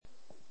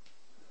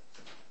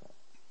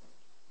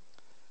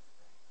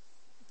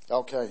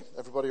Okay,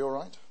 everybody all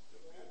right?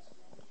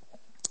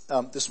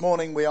 This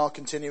morning we are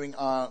continuing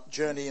our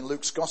journey in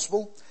Luke's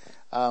Gospel.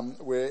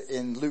 We're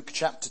in Luke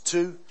chapter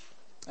 2,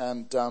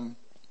 and I'm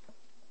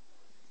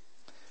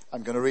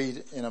going to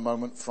read in a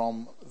moment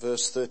from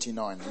verse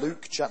 39.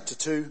 Luke chapter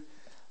 2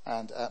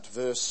 and at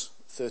verse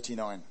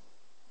 39.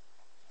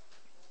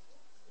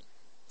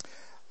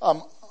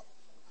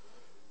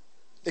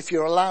 If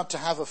you're allowed to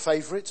have a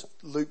favourite,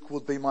 Luke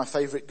would be my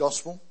favourite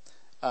Gospel,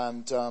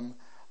 and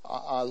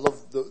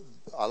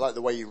I like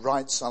the way he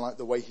writes. I like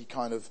the way he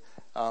kind of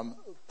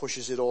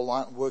pushes it all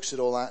out and works it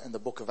all out in the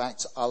book of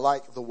Acts. I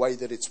like the way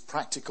that it's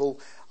practical.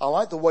 I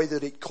like the way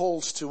that it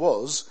calls to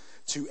us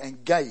to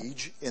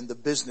engage in the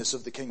business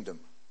of the kingdom.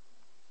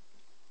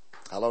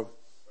 Hello?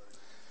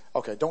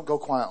 Okay, don't go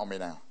quiet on me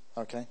now.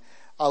 Okay?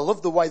 I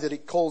love the way that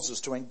it calls us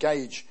to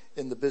engage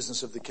in the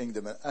business of the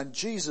kingdom. And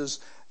Jesus,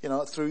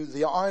 through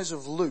the eyes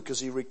of Luke, as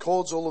he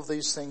records all of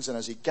these things and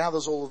as he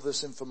gathers all of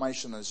this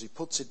information, as he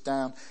puts it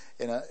down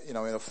in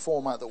a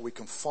format that we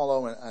can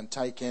follow and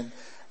take in,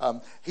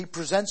 he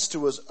presents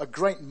to us a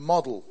great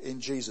model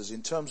in Jesus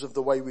in terms of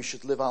the way we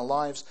should live our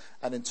lives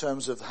and in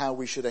terms of how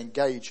we should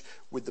engage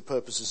with the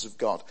purposes of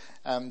God.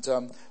 And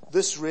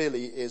this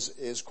really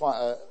is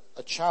quite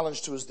a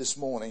challenge to us this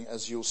morning,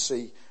 as you'll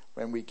see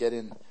when we get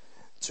in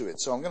to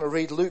it. So I'm going to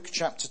read Luke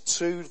chapter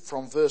 2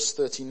 from verse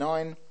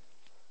 39,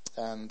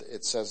 and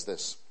it says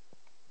this.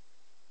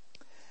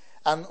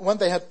 And when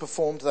they had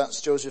performed,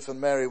 that's Joseph and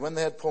Mary, when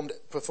they had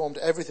performed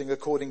everything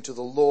according to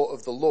the law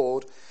of the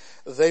Lord,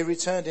 they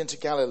returned into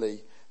Galilee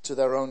to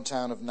their own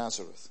town of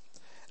Nazareth.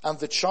 And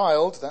the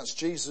child, that's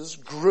Jesus,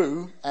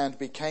 grew and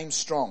became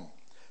strong,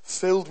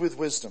 filled with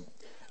wisdom,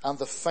 and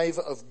the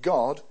favour of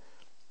God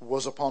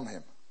was upon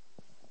him.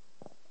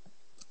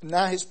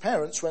 Now his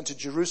parents went to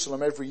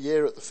Jerusalem every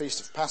year at the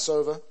feast of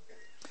Passover,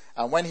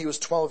 and when he was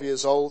 12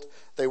 years old,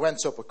 they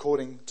went up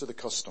according to the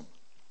custom.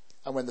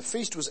 And when the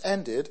feast was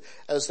ended,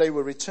 as they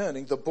were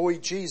returning, the boy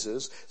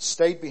Jesus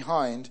stayed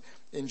behind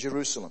in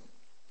Jerusalem.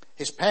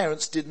 His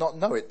parents did not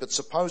know it, but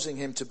supposing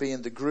him to be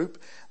in the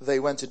group, they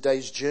went a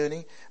day's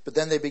journey, but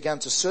then they began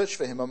to search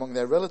for him among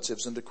their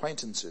relatives and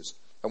acquaintances.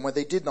 And when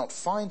they did not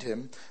find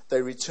him,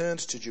 they returned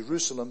to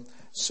Jerusalem,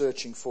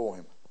 searching for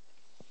him.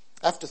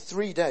 After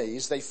 3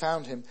 days, they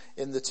found him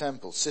in the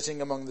temple,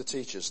 sitting among the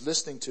teachers,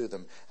 listening to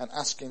them and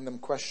asking them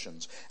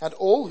questions. And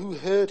all who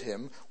heard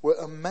him were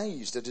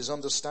amazed at his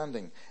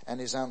understanding and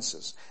his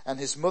answers. And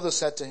his mother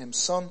said to him,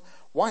 "Son,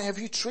 why have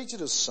you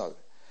treated us so?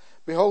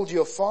 Behold,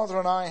 your father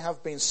and I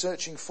have been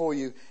searching for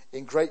you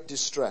in great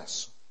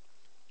distress."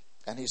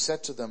 And he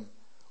said to them,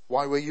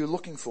 "Why were you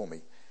looking for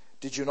me?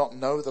 Did you not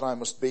know that I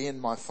must be in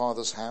my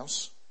father's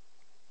house?"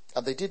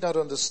 And they did not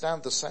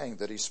understand the saying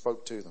that he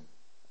spoke to them.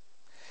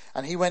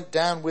 And he went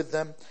down with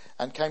them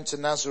and came to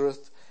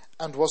Nazareth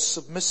and was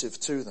submissive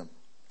to them.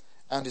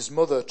 And his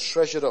mother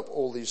treasured up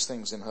all these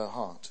things in her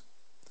heart.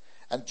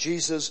 And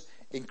Jesus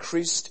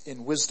increased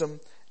in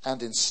wisdom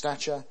and in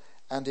stature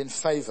and in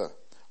favour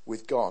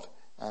with God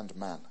and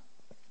man.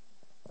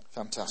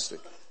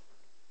 Fantastic.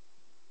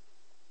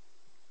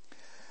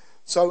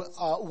 So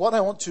what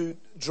I want to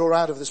draw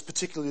out of this,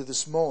 particularly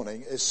this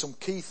morning, is some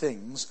key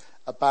things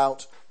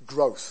about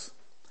growth.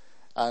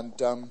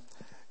 And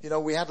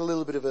we had a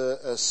little bit of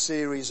a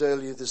series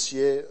earlier this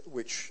year,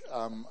 which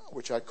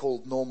I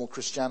called Normal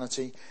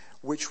Christianity,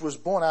 which was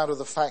born out of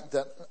the fact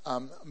that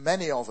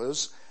many of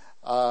us,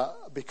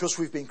 because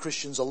we've been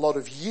Christians a lot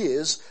of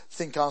years,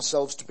 think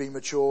ourselves to be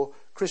mature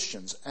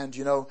Christians. And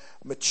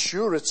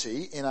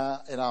maturity in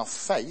our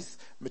faith,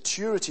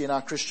 maturity in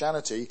our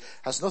Christianity,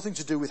 has nothing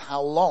to do with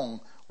how long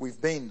we've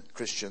been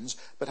Christians,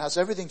 but has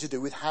everything to do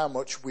with how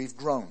much we've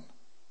grown.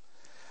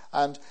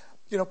 And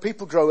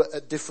people grow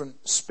at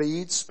different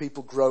speeds.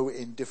 People grow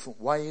in different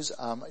ways.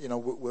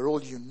 We're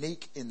all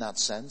unique in that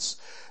sense.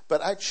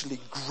 But actually,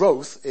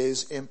 growth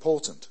is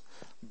important.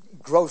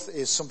 Growth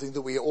is something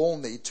that we all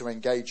need to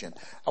engage in.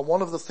 And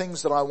one of the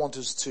things that I want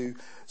us to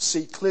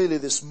see clearly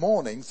this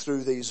morning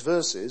through these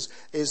verses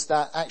is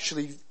that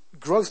actually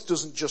growth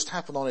doesn't just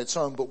happen on its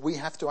own, but we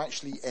have to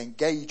actually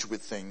engage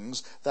with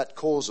things that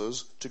cause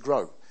us to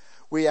grow.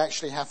 We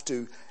actually have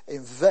to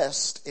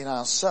invest in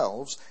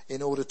ourselves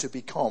in order to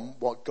become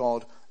what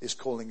God is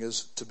calling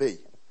us to be.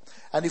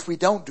 And if we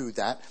don't do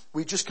that,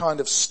 we just kind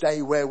of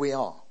stay where we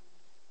are,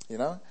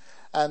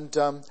 And,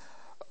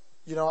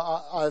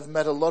 I've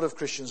met a lot of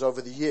Christians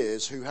over the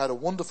years who had a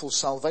wonderful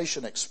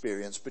salvation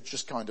experience, but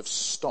just kind of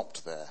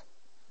stopped there.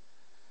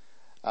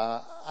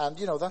 And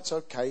that's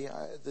okay.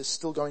 They're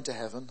still going to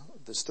heaven.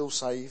 They're still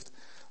saved.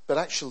 But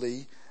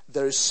actually,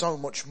 there is so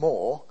much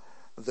more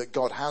that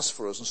God has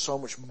for us and so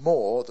much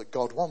more that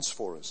God wants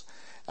for us.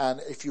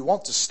 And if you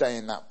want to stay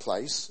in that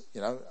place,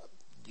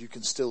 you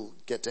can still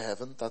get to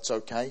heaven. That's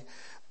okay.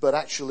 But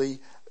actually,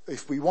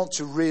 if we want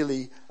to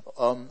really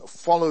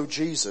follow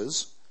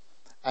Jesus,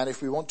 and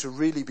if we want to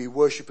really be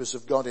worshippers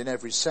of God in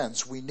every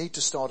sense, we need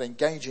to start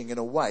engaging in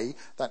a way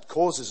that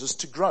causes us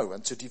to grow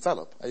and to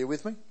develop. Are you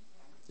with me?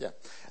 Yeah.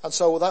 And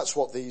so that's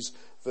what these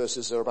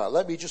verses are about.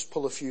 Let me just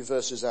pull a few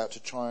verses out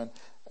to try and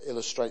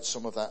illustrate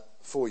some of that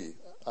for you.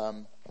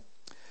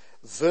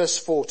 Verse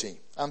 40,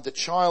 and the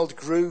child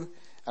grew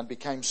and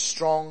became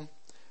strong,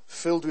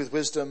 filled with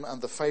wisdom,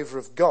 and the favor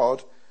of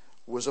God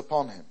was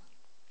upon him.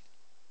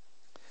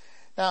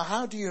 Now,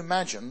 how do you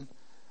imagine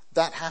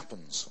that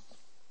happens?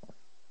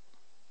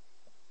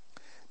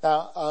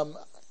 Now,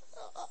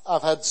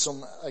 I've had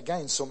some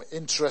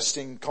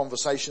interesting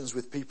conversations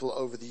with people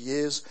over the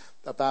years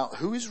about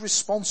who is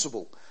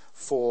responsible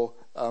for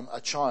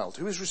a child,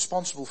 who is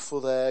responsible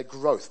for their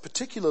growth,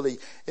 particularly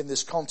in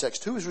this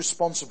context, who is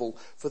responsible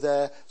for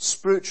their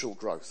spiritual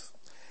growth.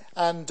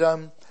 And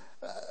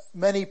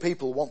many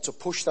people want to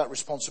push that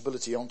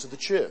responsibility onto the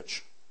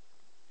church.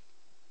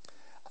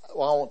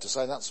 Well, I want to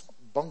say that's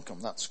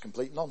bunkum, that's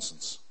complete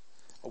nonsense.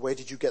 Where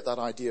did you get that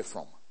idea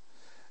from?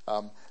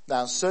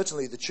 Now,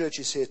 certainly the church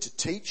is here to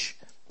teach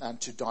and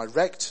to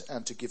direct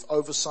and to give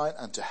oversight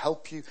and to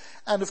help you.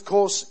 And of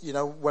course, you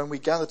know, when we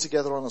gather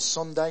together on a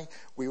Sunday,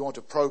 we want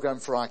a program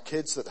for our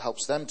kids that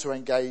helps them to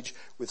engage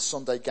with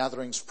Sunday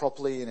gatherings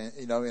properly in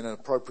an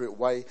appropriate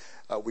way.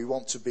 We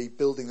want to be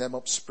building them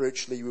up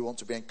spiritually. We want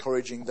to be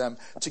encouraging them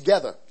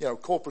together,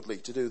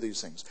 corporately to do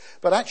these things.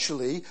 But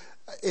actually,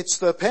 it's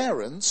the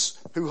parents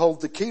who hold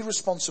the key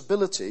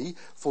responsibility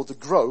for the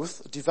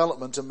growth,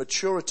 development and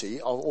maturity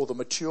or the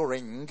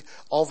maturing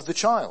of the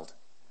child.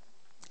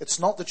 It's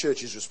not the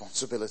church's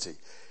responsibility.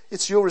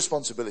 It's your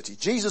responsibility.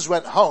 Jesus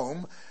went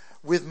home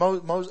with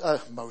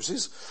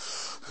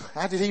Moses.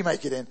 How did he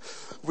make it in?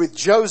 With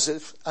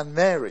Joseph and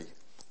Mary.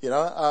 He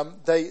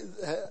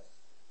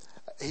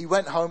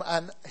went home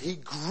and he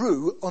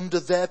grew under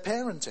their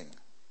parenting.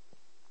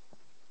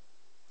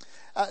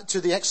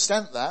 To the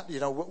extent that,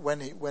 when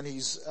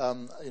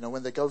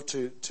they go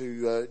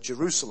to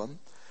Jerusalem,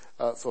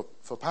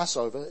 for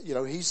Passover,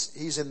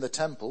 he's in the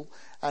temple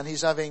and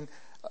he's having,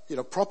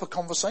 proper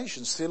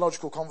conversations,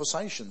 theological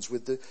conversations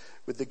with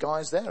the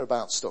guys there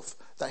about stuff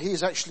that he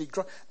is actually.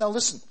 Now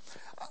listen,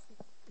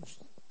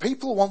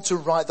 people want to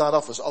write that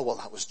off as,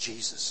 that was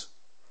Jesus.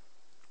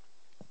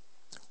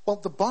 Well,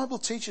 the Bible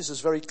teaches us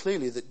very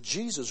clearly that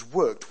Jesus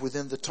worked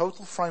within the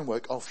total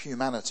framework of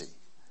humanity.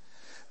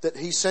 That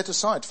he set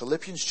aside,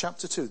 Philippians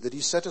chapter 2, that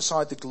he set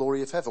aside the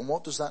glory of heaven.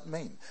 What does that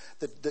mean?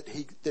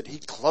 That he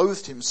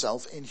clothed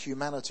himself in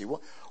humanity.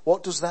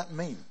 What does that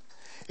mean?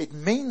 It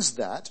means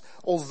that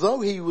although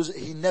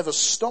he never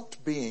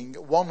stopped being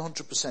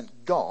 100%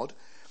 God,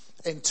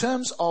 in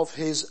terms of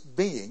his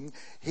being,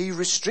 he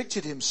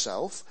restricted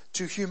himself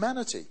to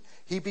humanity.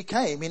 He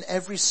became, in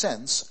every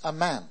sense, a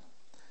man.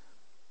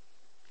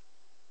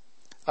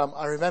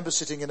 I remember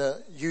sitting in a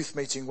youth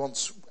meeting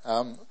once,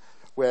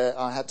 where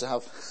I had to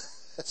have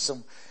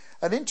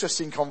an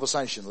interesting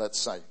conversation, let's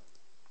say,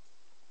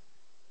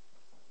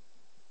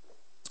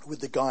 with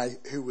the guy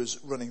who was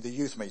running the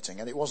youth meeting.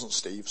 And it wasn't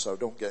Steve, so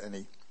don't get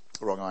any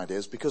wrong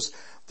ideas, because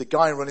the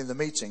guy running the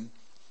meeting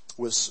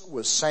was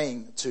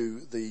saying to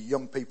the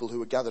young people who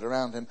were gathered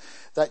around him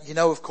that,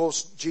 of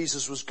course,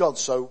 Jesus was God.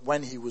 So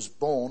when he was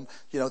born,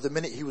 the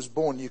minute he was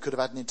born, you could have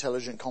had an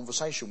intelligent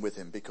conversation with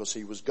him because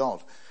he was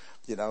God,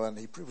 and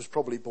he was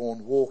probably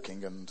born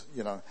walking and,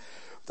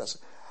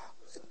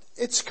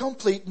 it's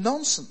complete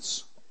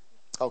nonsense.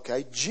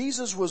 Okay.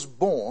 Jesus was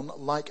born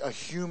like a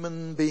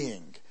human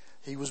being.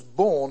 He was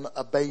born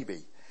a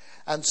baby.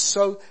 And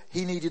so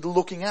he needed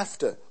looking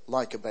after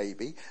like a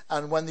baby.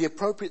 And when the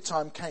appropriate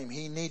time came,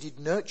 he needed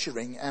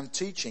nurturing and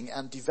teaching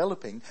and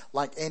developing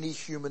like any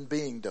human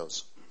being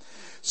does.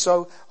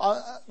 So,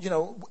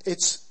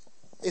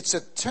 it's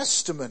a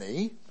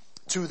testimony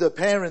to the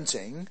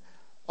parenting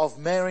of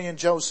Mary and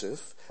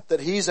Joseph that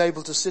he's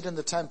able to sit in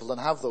the temple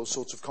and have those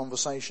sorts of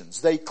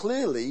conversations. They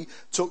clearly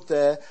took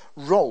their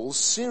roles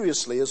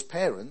seriously as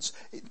parents,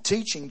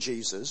 teaching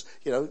Jesus,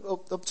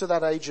 up to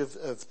that age of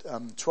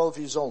 12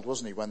 years old,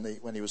 wasn't he,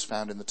 when he was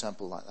found in the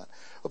temple like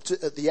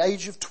that? At the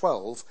age of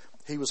 12,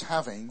 he was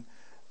having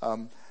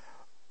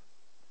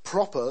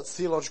proper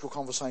theological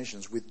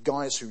conversations with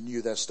guys who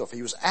knew their stuff.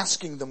 He was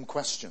asking them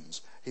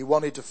questions. He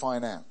wanted to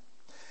find out.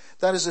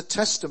 That is a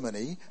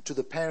testimony to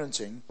the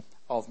parenting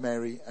of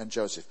Mary and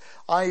Joseph.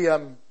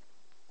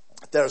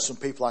 There are some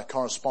people I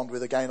correspond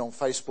with again on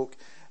Facebook,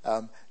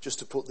 just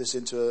to put this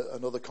into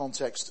another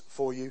context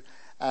for you.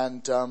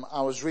 And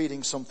I was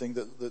reading something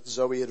that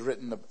Zoe had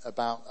written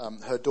about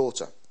her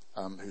daughter,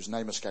 whose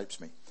name escapes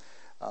me.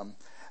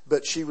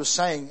 But she was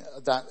saying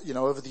that,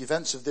 over the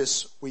events of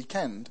this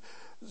weekend,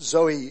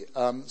 Zoe,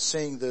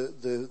 seeing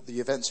the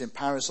events in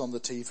Paris on the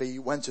TV,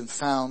 went and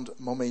found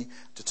Mummy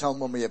to tell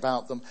Mummy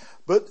about them.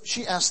 But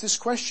she asked this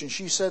question.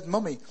 She said,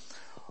 Mummy,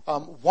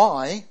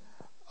 why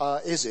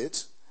is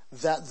it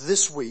that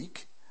this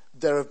week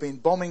there have been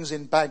bombings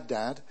in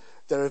Baghdad,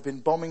 there have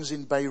been bombings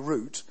in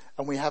Beirut,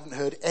 and we haven't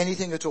heard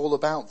anything at all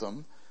about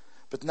them,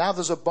 but now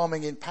there's a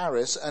bombing in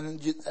Paris and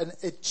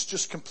it's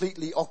just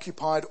completely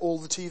occupied all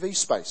the TV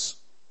space?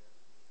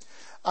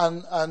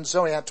 And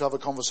Zoe had to have a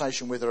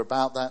conversation with her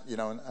about that,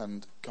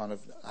 and kind of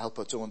help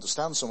her to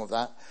understand some of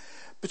that.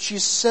 But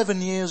she's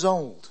 7 years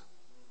old.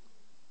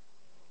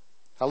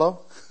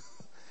 Hello?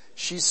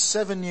 She's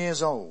 7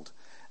 years old.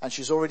 And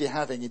she's already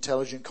having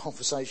intelligent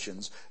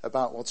conversations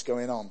about what's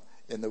going on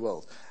in the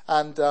world.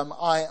 And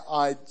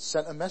I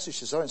sent a message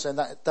to Zoe saying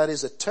that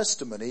is a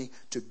testimony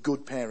to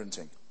good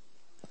parenting.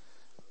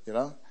 You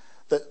know,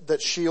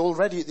 that she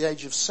already at the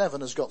age of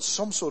 7 has got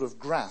some sort of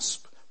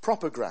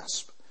proper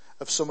grasp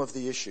of some of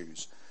the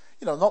issues.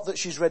 You know, not that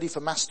she's ready for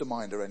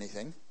mastermind or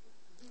anything.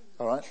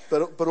 All right,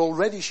 but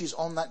already she's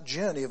on that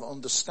journey of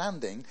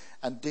understanding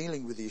and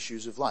dealing with the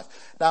issues of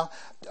life. Now,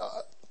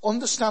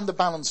 understand the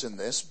balance in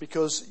this,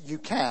 because you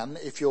can,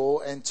 if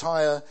your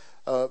entire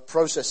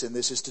process in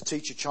this is to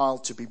teach a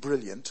child to be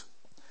brilliant,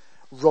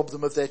 rob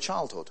them of their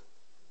childhood.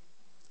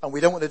 And we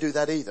don't want to do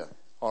that either.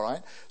 All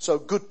right, so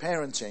good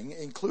parenting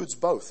includes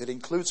both. It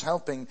includes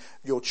helping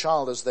your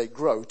child as they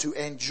grow to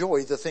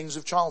enjoy the things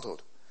of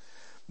childhood.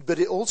 But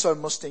it also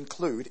must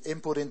include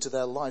input into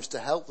their lives to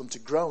help them to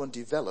grow and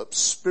develop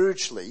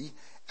spiritually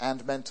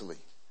and mentally.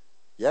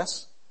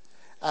 Yes?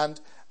 And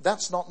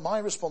that's not my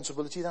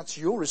responsibility, that's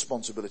your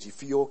responsibility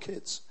for your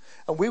kids.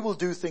 And we will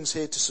do things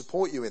here to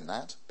support you in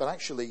that, but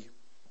actually,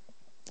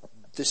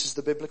 this is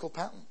the biblical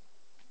pattern.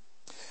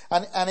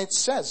 And it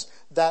says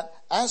that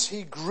as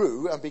he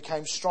grew and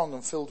became strong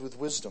and filled with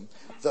wisdom,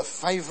 the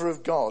favor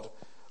of God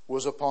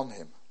was upon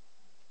him.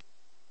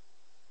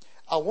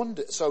 I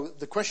wonder, so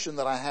the question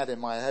that I had in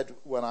my head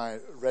when I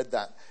read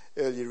that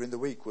earlier in the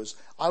week was,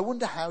 I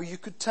wonder how you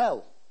could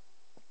tell.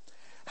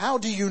 How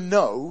do you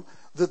know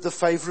that the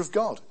favor of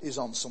God is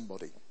on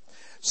somebody?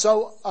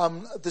 So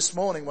this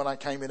morning when I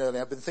came in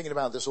early, I've been thinking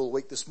about this all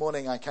week. This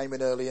morning I came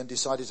in early and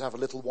decided to have a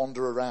little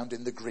wander around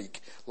in the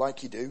Greek,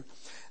 like you do,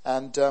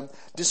 and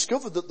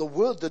discovered that the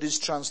word that is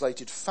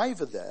translated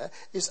favor there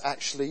is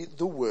actually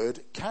the word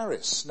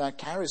charis. Now,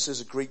 charis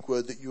is a Greek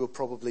word that you are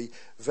probably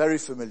very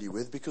familiar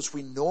with, because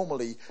we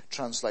normally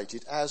translate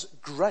it as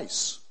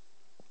grace.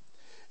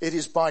 It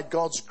is by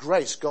God's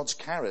grace, God's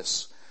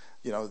charis,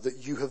 you know,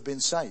 that you have been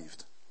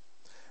saved.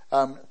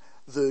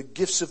 The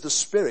gifts of the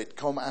Spirit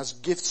come as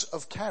gifts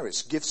of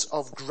charis, gifts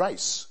of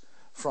grace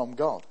from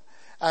God.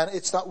 And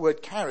it's that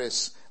word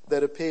charis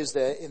that appears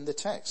there in the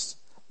text,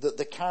 that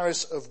the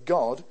charis of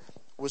God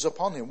was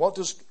upon him. What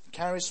does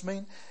charis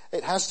mean?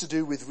 It has to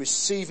do with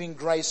receiving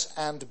grace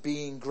and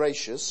being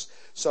gracious.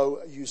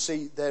 So you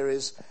see there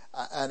is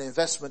an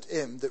investment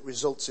in that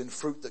results in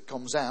fruit that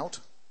comes out.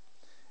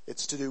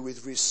 It's to do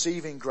with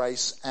receiving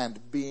grace and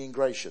being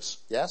gracious.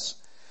 Yes?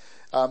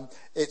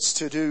 It's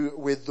to do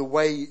with the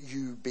way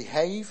you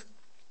behave.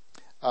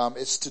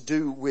 It's to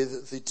do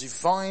with the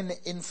divine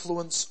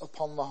influence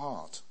upon the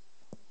heart.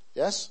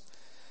 Yes?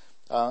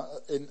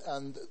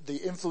 And the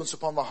influence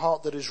upon the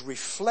heart that is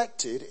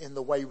reflected in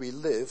the way we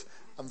live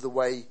and the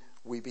way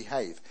we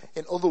behave.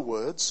 In other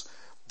words,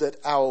 that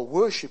our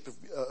worship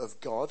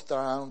of God, that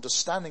our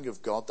understanding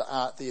of God,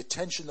 that the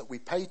attention that we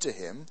pay to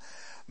him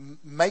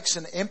makes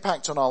an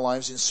impact on our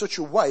lives in such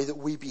a way that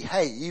we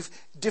behave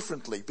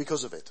differently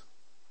because of it.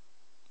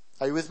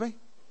 Are you with me?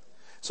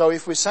 So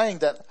if we're saying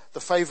that the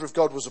favor of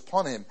God was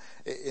upon him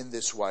in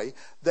this way,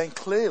 then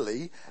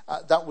clearly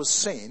that was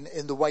seen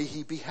in the way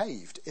he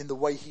behaved, in the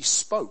way he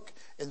spoke,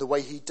 in the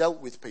way he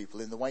dealt with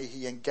people, in the way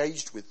he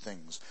engaged with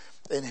things,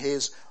 in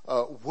his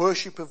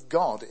worship of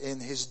God, in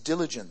his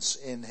diligence,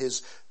 in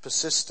his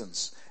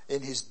persistence,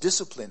 in his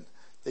discipline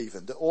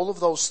even. That all of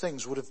those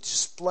things would have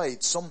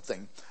displayed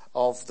something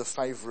of the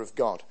favor of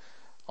God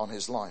on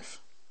his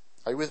life.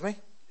 Are you with me?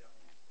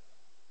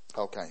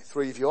 Okay,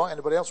 3 of you are.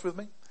 Anybody else with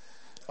me?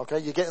 Okay,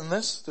 you getting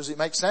this? Does it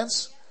make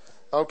sense?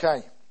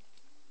 Okay.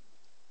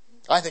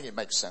 I think it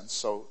makes sense,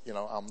 so, you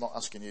know, I'm not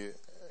asking you,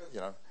 you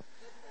know,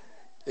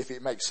 if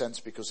it makes sense,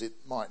 because it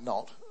might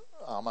not.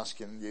 I'm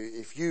asking you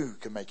if you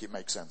can make it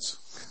make sense.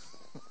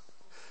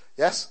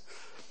 Yes?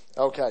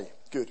 Okay,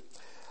 good.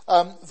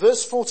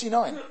 Verse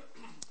 49.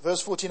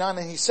 Verse 49,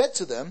 and he said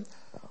to them,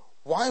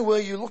 why were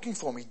you looking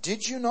for me?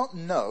 Did you not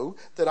know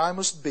that I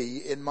must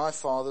be in my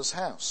Father's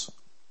house?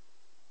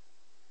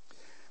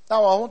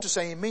 Now, I want to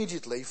say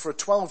immediately, for a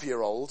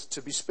 12-year-old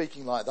to be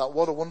speaking like that,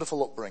 what a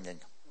wonderful upbringing.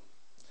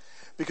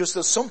 Because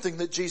there's something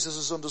that Jesus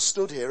has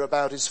understood here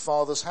about his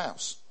Father's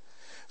house.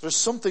 There's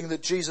something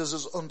that Jesus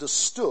has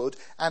understood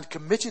and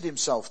committed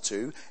himself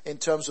to in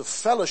terms of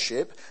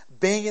fellowship,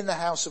 being in the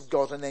house of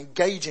God and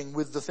engaging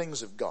with the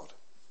things of God.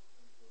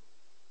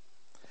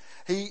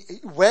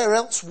 Where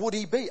else would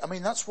he be? I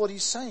mean, that's what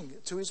he's saying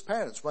to his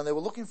parents when they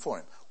were looking for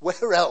him.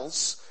 Where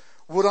else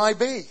would I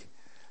be?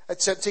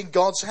 Except in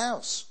God's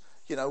house.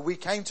 You know, we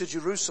came to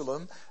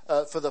Jerusalem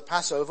for the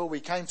Passover. We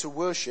came to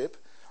worship.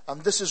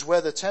 And this is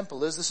where the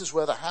temple is. This is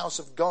where the house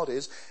of God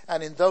is.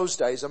 And in those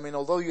days, I mean,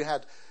 although you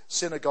had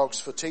synagogues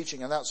for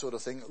teaching and that sort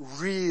of thing,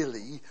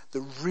 really,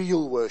 the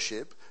real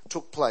worship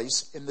took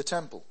place in the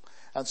temple.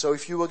 And so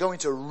if you were going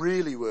to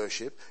really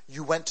worship,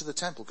 you went to the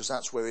temple, because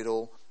that's where it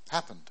all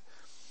happened.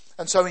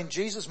 And so in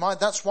Jesus' mind,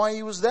 that's why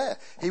he was there.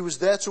 He was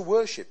there to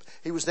worship.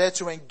 He was there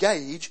to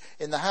engage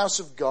in the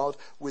house of God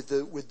with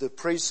the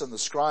priests and the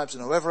scribes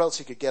and whoever else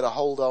he could get a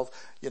hold of,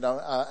 you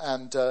know,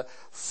 and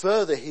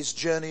further his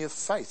journey of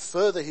faith,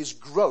 further his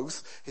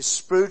growth, his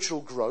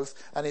spiritual growth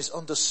and his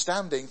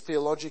understanding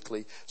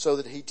theologically, so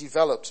that he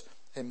developed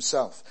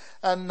himself.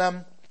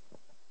 And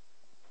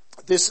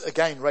This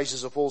again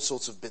raises up all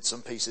sorts of bits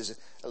and pieces,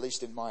 at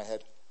least in my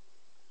head.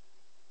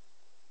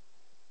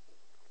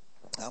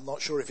 I'm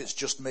not sure if it's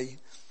just me.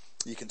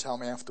 You can tell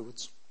me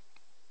afterwards.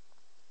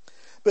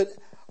 But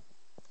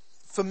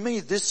for me,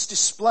 this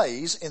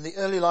displays in the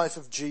early life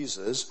of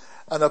Jesus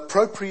an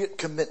appropriate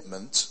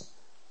commitment.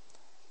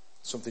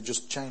 Something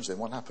just changed then.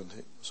 What happened?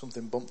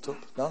 Something bumped up?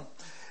 No?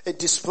 It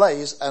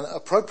displays an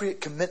appropriate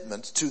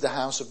commitment to the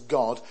house of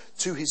God,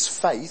 to his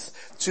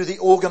faith, to the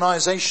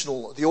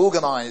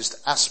organized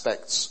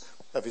aspects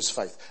of his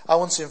faith. I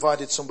once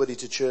invited somebody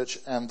to church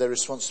and their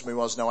response to me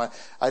was, no,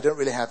 I don't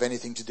really have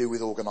anything to do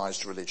with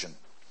organized religion.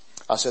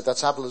 I said,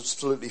 that's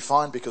absolutely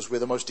fine because we're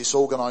the most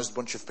disorganized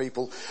bunch of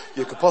people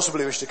you could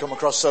possibly wish to come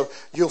across, so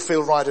you'll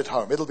feel right at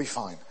home. It'll be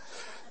fine.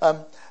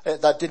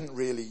 That didn't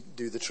really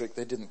do the trick.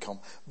 They didn't come.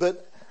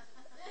 But,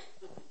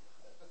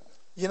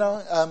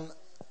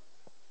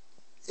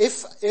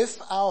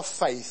 if our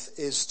faith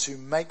is to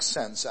make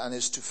sense and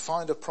is to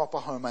find a proper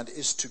home and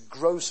is to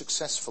grow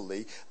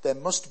successfully, there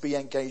must be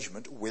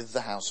engagement with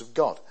the house of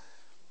God.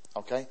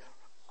 Okay?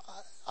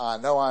 I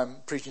know I'm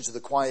preaching to the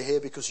choir here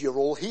because you're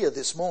all here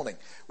this morning,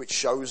 which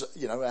shows,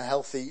 a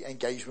healthy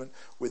engagement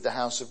with the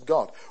house of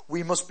God.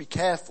 We must be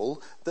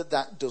careful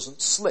that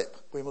doesn't slip.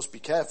 We must be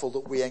careful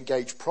that we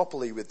engage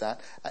properly with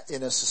that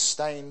in a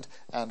sustained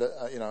and,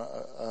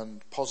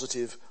 and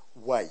positive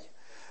way.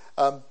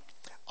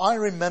 I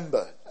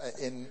remember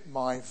in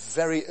my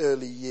very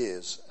early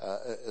years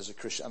as a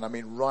Christian, and I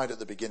mean right at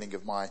the beginning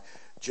of my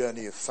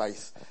journey of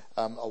faith,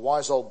 a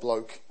wise old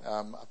bloke,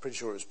 I'm pretty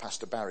sure it was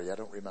Pastor Barry, I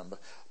don't remember,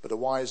 but a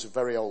wise,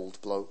 very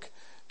old bloke,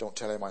 don't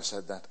tell him I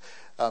said that,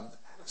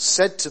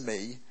 said to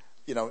me,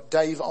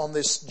 Dave, on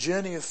this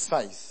journey of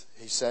faith,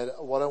 he said,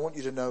 what I want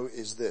you to know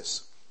is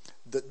this,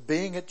 that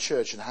being at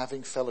church and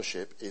having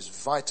fellowship is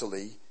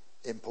vitally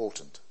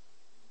important.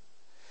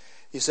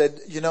 He said,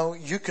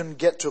 you can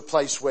get to a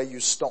place where you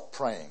stop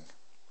praying.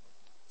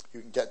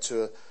 You can get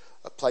to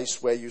a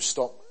place where you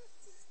stop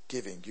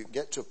giving. You can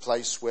get to a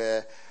place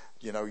where,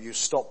 you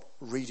stop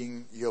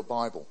reading your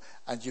Bible.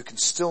 And you can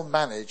still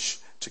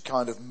manage to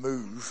kind of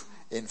move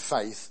in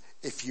faith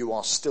if you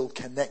are still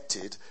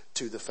connected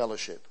to the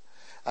fellowship.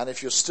 And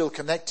if you're still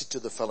connected to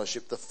the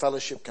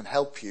fellowship can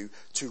help you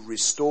to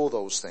restore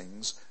those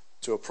things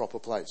to a proper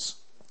place.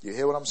 You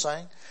hear what I'm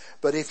saying?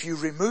 But if you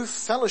remove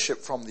fellowship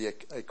from the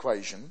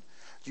equation,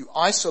 you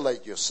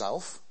isolate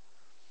yourself,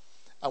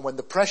 and when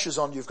the pressure's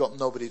on, you've got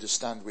nobody to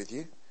stand with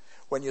you.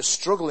 When you're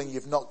struggling,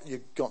 you've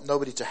got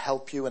nobody to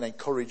help you and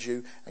encourage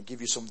you and give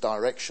you some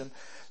direction.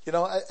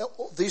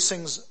 These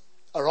things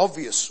are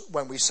obvious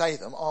when we say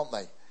them, aren't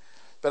they?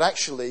 But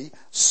actually,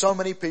 so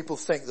many people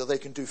think that they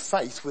can do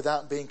faith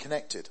without being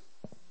connected.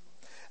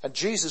 And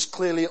Jesus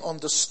clearly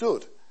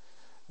understood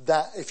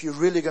that if you're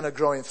really going to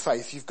grow in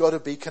faith, you've got to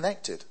be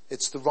connected.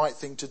 It's the right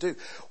thing to do.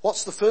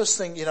 What's the first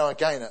thing,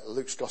 again at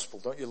Luke's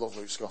Gospel, don't you love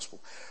Luke's Gospel?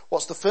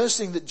 What's the first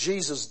thing that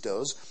Jesus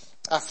does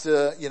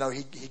after,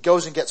 he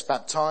goes and gets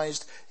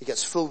baptized, he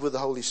gets filled with the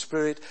Holy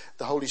Spirit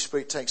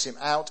takes him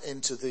out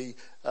into the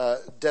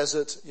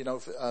desert,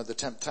 the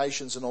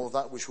temptations and all of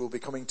that, which we'll be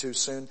coming to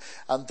soon.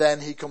 And then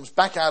he comes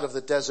back out of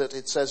the desert,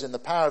 it says in the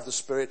power of the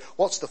Spirit.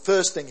 What's the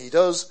first thing he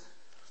does?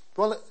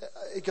 Well,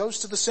 he goes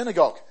to the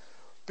synagogue.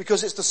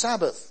 Because it's the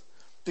Sabbath.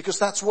 Because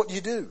that's what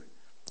you do.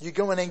 You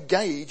go and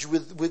engage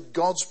with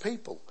God's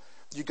people.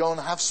 You go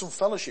and have some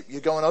fellowship. You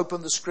go and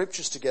open the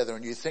scriptures together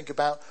and you think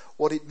about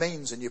what it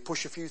means and you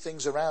push a few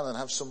things around and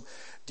have some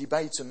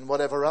debate and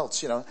whatever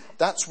else,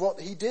 That's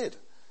what he did.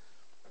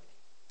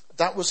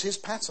 That was his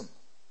pattern.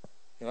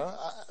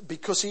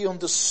 Because he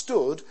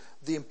understood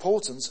the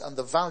importance and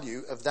the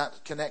value of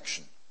that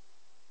connection.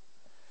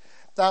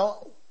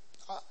 Now,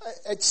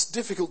 it's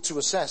difficult to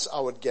assess, I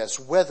would guess,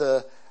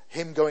 whether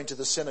him going to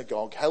the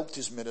synagogue helped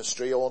his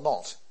ministry or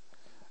not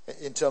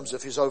in terms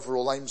of his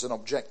overall aims and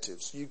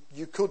objectives.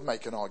 You could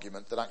make an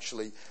argument that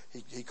actually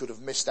he could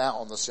have missed out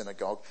on the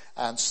synagogue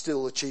and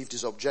still achieved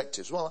his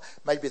objectives. Well,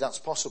 maybe that's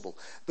possible.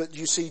 But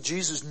you see,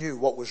 Jesus knew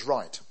what was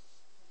right.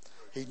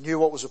 He knew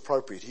what was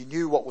appropriate. He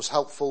knew what was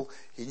helpful.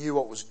 He knew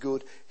what was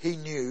good. He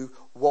knew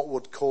what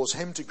would cause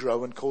him to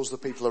grow and cause the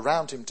people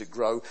around him to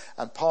grow.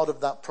 And part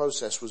of that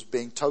process was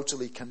being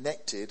totally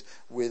connected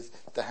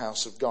with the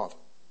house of God.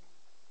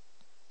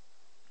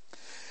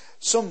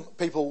 Some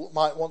people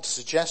might want to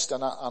suggest,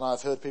 and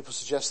I've heard people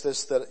suggest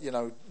this, that,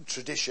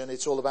 tradition,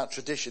 it's all about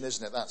tradition,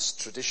 isn't it? That's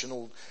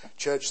traditional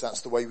church.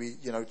 That's the way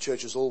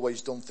church has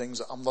always done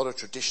things. I'm not a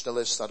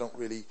traditionalist. I don't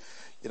really,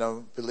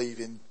 believe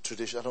in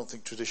tradition. I don't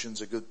think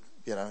traditions are good.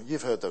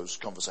 You've heard those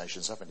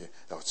conversations, haven't you?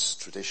 Oh, it's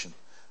tradition.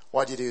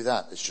 Why do you do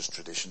that? It's just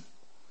tradition.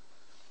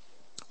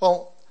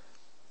 Well,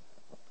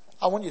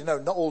 I want you to know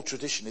not all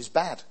tradition is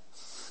bad.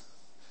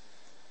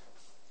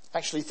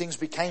 Actually, things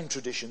became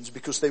traditions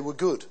because they were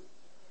good.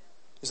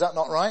 Is that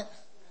not right?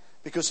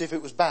 Because if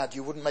it was bad,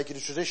 you wouldn't make it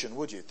a tradition,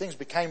 would you? Things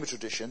became a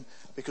tradition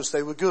because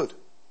they were good.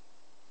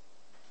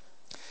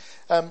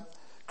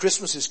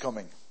 Christmas is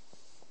coming.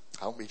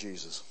 Help me,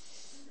 Jesus.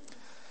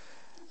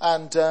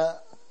 And,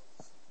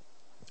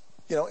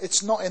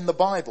 it's not in the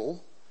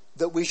Bible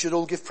that we should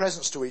all give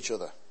presents to each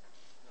other.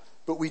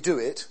 but we do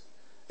it.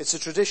 It's a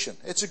tradition.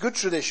 It's a good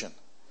tradition.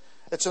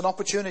 It's an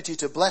opportunity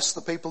to bless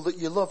the people that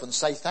you love and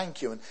say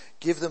thank you and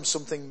give them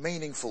something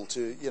meaningful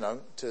to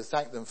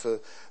thank them for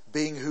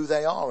being who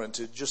they are and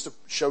to just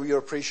show your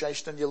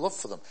appreciation and your love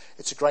for them.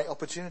 It's a great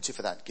opportunity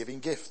for that,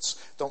 giving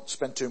gifts. Don't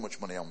spend too much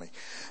money on me.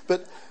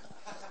 But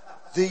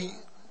the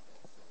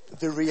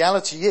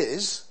reality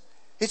is,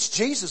 it's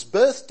Jesus'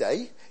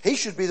 birthday. He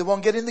should be the one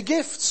getting the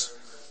gifts.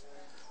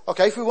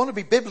 Okay, if we want to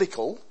be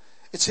biblical,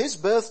 it's his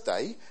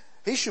birthday.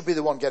 He should be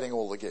the one getting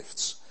all the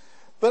gifts.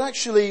 But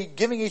actually,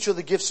 giving each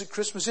other gifts at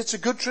Christmas, it's a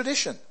good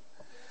tradition.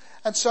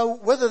 And so,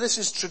 whether this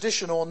is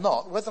tradition or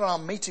not, whether our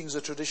meetings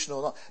are tradition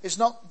or not, is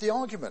not the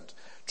argument.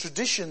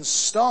 Traditions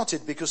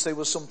started because they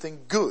were something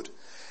good.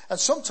 And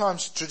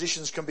sometimes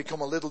traditions can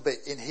become a little bit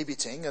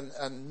inhibiting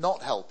and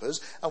not help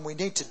us, and we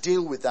need to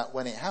deal with that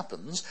when it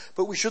happens,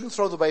 but we shouldn't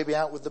throw the baby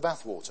out with the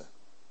bathwater.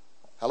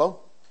 Hello?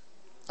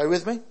 Are you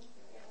with me?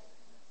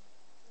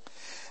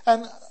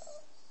 And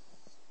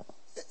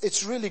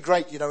it's really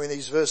great, in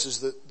these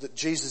verses that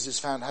Jesus is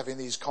found having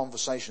these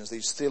conversations,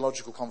 these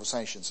theological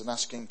conversations and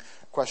asking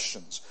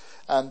questions.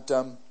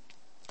 And,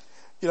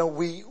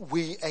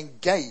 we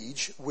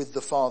engage with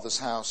the Father's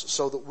house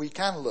so that we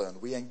can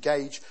learn. We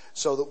engage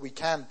so that we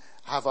can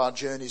have our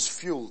journeys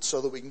fueled,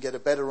 so that we can get a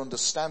better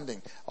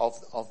understanding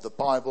of the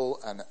Bible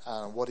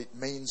and what it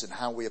means and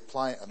how we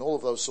apply it and all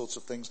of those sorts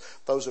of things.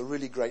 Those are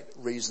really great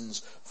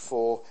reasons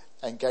for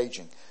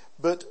engaging.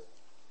 But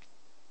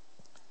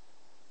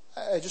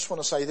I just want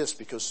to say this,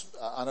 because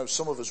I know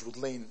some of us would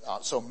lean,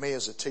 so me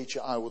as a teacher,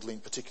 I would lean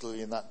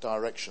particularly in that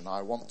direction.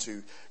 I want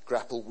to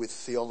grapple with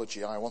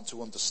theology. I want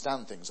to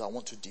understand things. I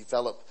want to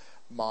develop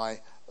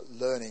my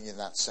learning in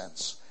that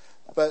sense.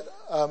 But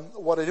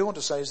what I do want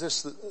to say is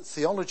this, that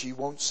theology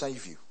won't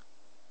save you.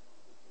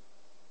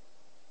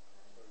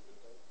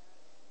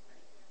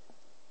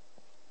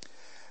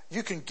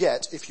 You can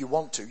get, if you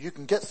want to, you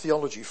can get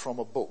theology from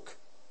a book.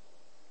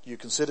 You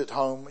can sit at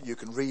home, you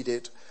can read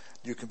it.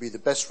 You can be the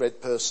best read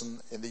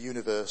person in the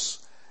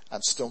universe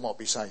and still not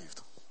be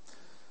saved.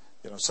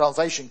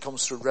 Salvation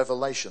comes through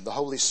revelation. The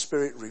Holy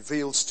Spirit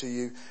reveals to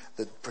you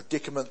the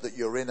predicament that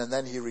you're in, and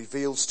then he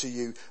reveals to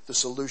you the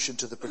solution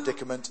to the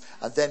predicament,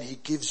 and then he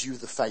gives you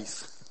the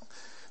faith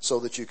so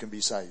that you can be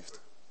saved.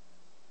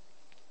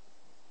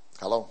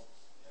 Hello?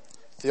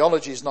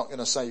 Theology is not going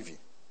to save you.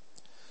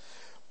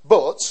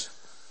 But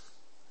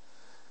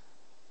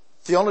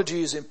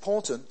theology is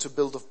important to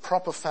build a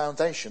proper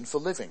foundation for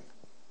living.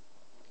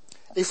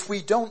 If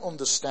we don't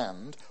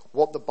understand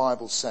what the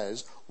Bible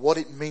says, what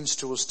it means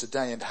to us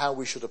today and how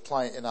we should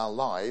apply it in our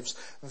lives,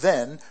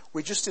 then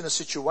we're just in a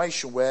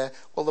situation where,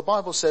 the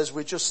Bible says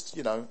we're just,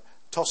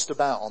 tossed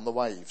about on the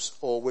waves,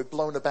 or we're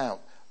blown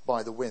about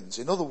by the winds.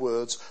 In other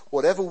words,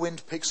 whatever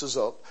wind picks us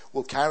up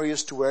will carry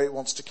us to where it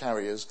wants to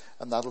carry us,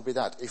 and that'll be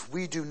that. If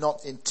we do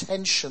not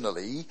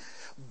intentionally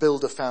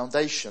build a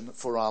foundation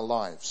for our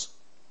lives.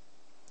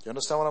 Do you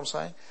understand what I'm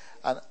saying?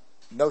 And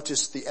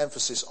notice the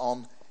emphasis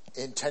on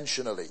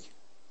intentionally.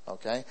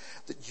 Okay?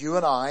 That you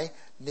and I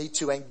need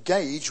to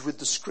engage with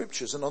the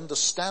scriptures and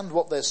understand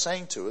what they're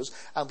saying to us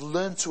and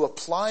learn to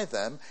apply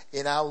them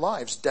in our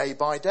lives day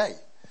by day.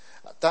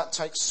 That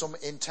takes some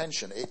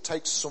intention. It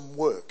takes some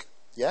work.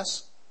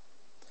 Yes?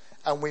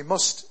 And we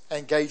must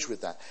engage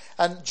with that.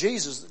 And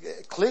Jesus,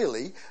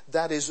 clearly,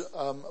 that is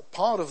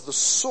part of the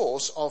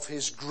source of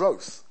his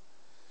growth.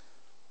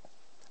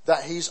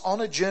 That he's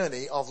on a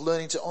journey of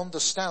learning to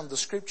understand the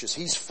scriptures.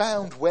 He's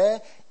found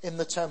where? In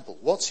the temple.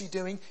 What's he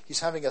doing? He's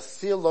having a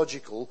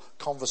theological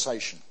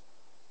conversation.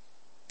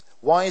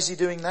 Why is he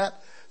doing that?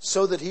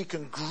 So that he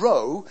can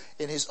grow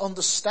in his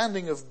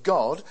understanding of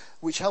God,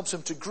 which helps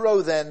him to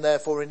grow then,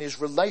 therefore, in his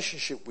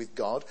relationship with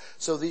God,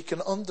 so that he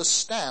can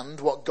understand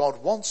what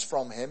God wants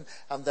from him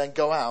and then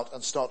go out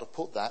and start to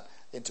put that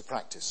into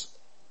practice.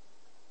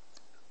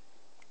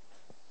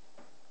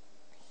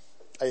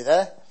 Are you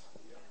there?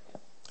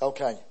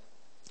 Okay,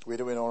 we're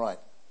doing all right.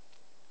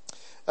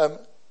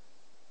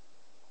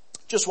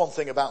 Just one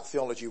thing about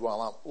theology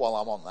while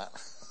I'm on that,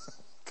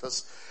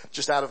 because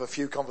just out of a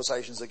few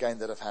conversations again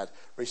that I've had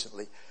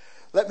recently,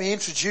 let me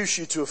introduce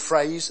you to a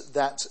phrase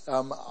that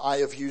I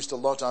have used a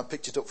lot. I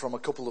picked it up from a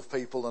couple of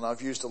people, and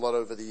I've used a lot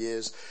over the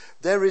years.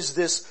 There is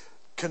this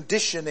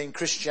condition in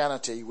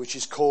Christianity which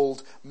is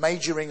called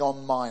majoring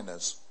on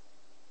minors.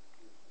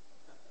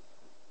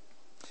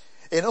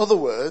 In other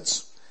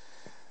words,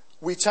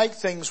 we take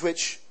things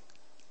which,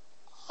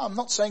 I'm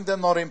not saying they're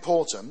not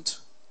important,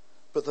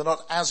 but they're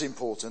not as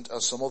important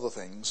as some other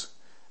things,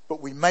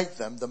 but we make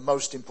them the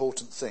most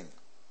important thing.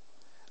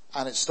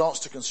 And it starts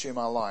to consume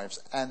our lives,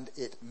 and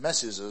it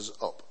messes us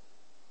up.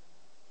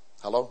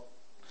 Hello?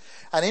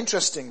 And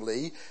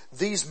interestingly,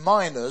 these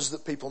minors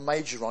that people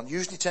major on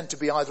usually tend to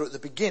be either at the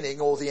beginning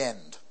or the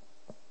end.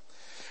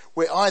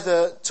 We're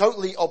either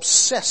totally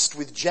obsessed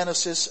with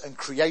Genesis and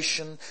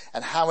creation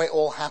and how it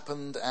all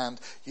happened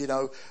and,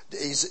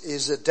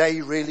 is a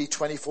day really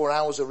 24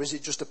 hours or is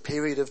it just a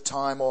period of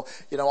time? Or,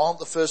 aren't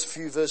the first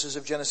few verses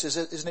of Genesis,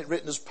 isn't it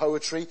written as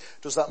poetry?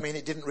 Does that mean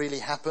it didn't really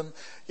happen?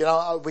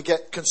 We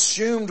get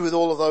consumed with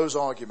all of those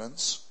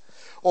arguments.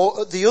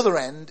 Or at the other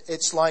end,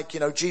 it's like,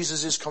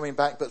 Jesus is coming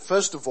back, but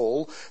first of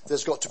all,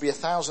 there's got to be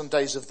 1,000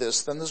 days of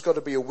this, then there's got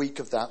to be a week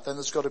of that, then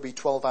there's got to be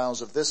 12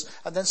 hours of this,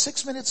 and then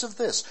 6 minutes of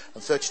this,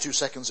 and 32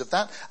 seconds of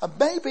that, and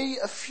maybe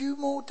a few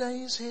more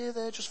days here,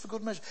 there, just for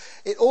good measure.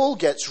 It all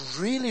gets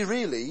really,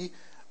 really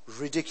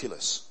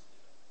ridiculous.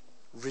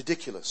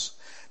 Ridiculous.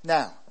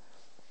 Now,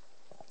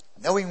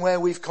 knowing where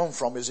we've come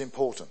from is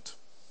important.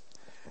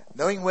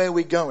 Knowing where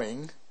we're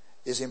going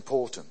is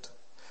important.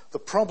 The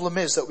problem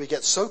is that we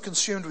get so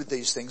consumed with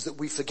these things that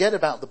we forget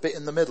about the bit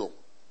in the middle.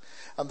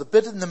 And the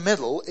bit in the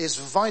middle is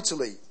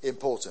vitally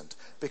important,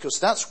 because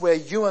that's where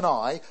you and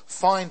I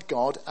find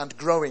God and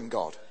grow in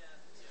God.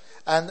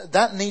 And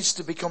that needs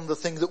to become the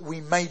thing that we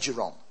major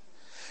on.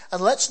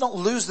 And let's not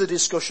lose the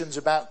discussions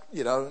about,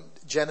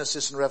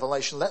 Genesis and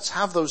Revelation. Let's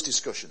have those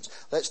discussions.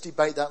 Let's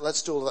debate that.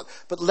 Let's do all that.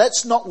 But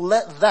let's not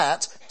let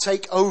that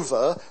take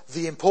over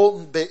the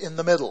important bit in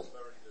the middle.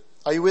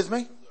 Are you with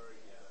me?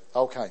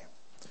 Okay.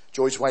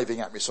 Joy's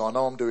waving at me, so I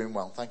know I'm doing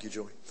well. Thank you,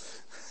 Joy.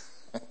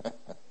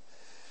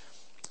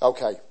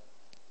 Okay.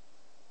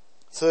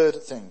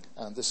 Third thing,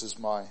 and this is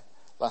my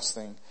last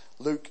thing,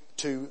 Luke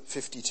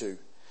 2:52.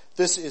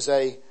 This is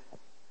a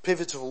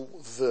pivotal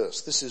verse.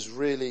 This is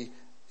really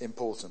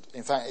important.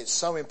 In fact, it's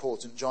so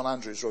important, John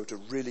Andrews wrote a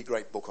really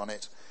great book on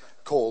it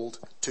called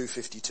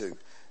 2:52.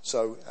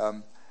 So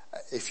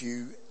if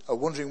you are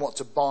wondering what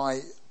to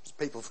buy,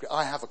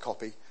 I have a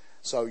copy.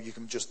 So you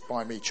can just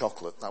buy me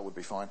chocolate. That would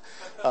be fine.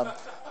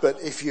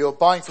 But if you're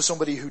buying for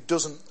somebody who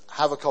doesn't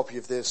have a copy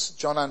of this,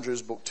 John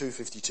Andrews' book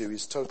 2:52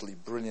 is totally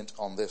brilliant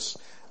on this.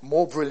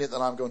 More brilliant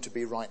than I'm going to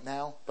be right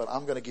now, but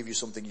I'm going to give you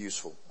something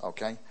useful.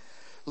 Okay?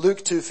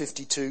 Luke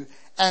 2:52.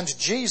 And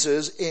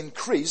Jesus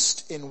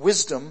increased in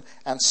wisdom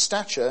and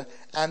stature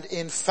and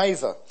in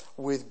favor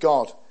with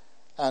God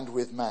and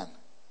with man.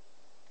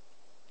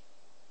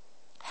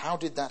 How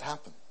did that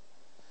happen?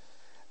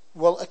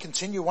 Well, a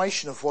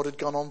continuation of what had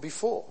gone on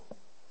before.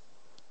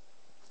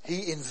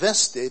 He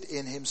invested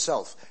in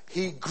himself.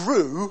 He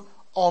grew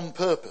on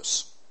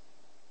purpose.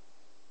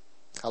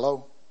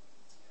 Hello?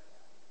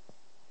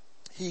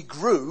 He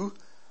grew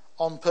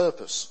on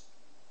purpose.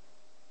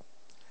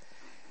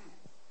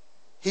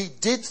 He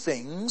did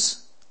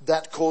things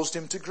that caused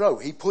him to grow.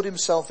 He put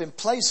himself in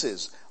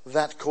places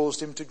that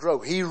caused him to grow.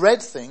 He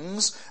read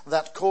things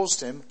that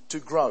caused him to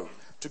grow.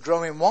 To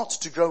grow in what?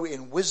 To grow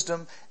in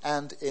wisdom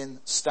and in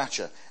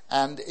stature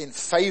and in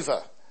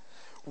favor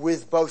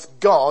with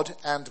both God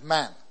and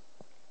man.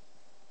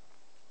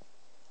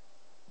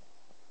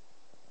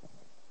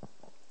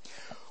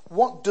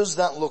 What does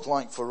that look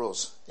like for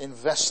us,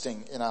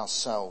 investing in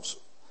ourselves?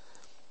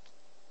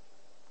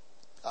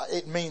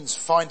 It means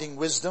finding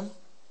wisdom.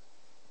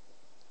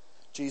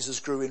 Jesus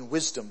grew in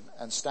wisdom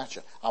and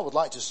stature. I would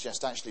like to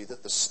suggest actually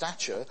that the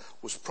stature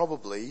was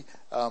probably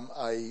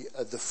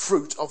the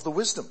fruit of the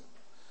wisdom.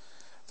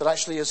 That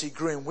actually as he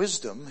grew in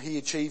wisdom, he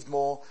achieved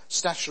more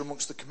stature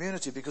amongst the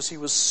community because he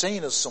was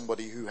seen as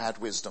somebody who had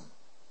wisdom.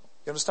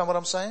 You understand what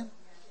I'm saying?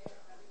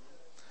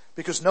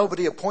 Because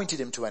nobody appointed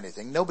him to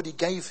anything. Nobody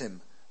gave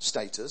him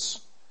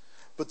status.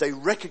 But they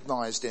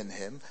recognized in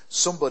him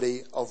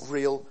somebody of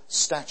real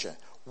stature.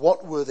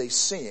 What were they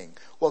seeing?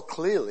 Well,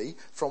 clearly,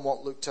 from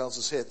what Luke tells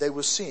us here, they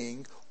were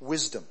seeing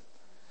wisdom.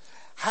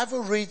 Have a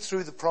read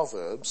through the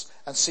Proverbs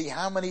and see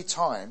how many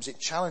times it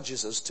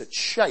challenges us to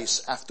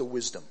chase after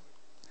wisdom.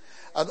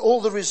 And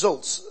all the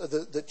results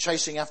that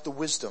chasing after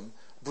wisdom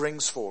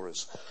brings for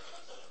us.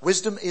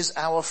 Wisdom is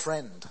our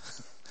friend.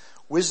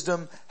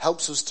 Wisdom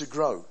helps us to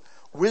grow.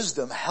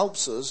 Wisdom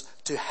helps us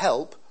to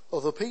help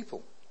other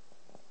people.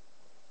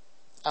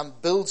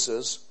 And builds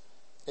us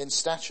in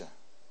stature.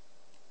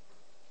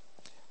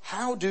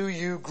 How do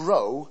you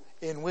grow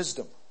in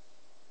wisdom?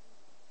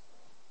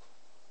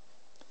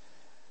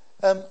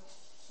 Let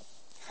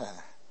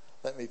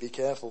me be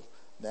careful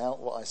now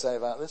what I say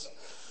about this.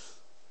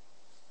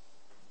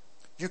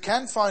 You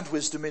can find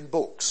wisdom in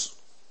books.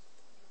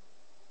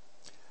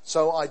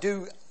 So I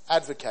do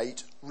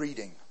advocate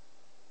reading.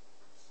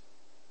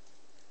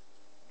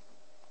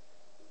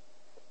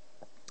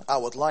 I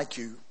would like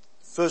you,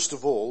 first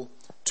of all,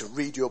 to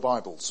read your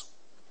Bibles.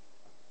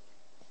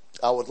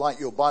 I would like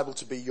your Bible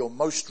to be your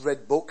most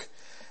read book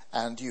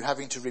and you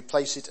having to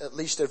replace it at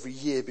least every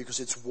year because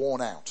it's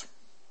worn out.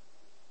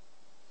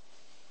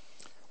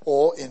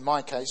 Or, in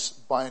my case,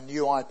 buy a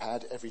new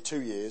iPad every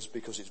 2 years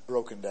because it's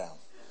broken down.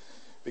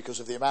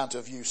 Because of the amount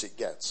of use it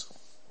gets.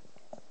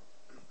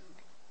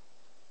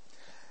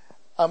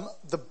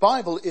 The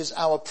Bible is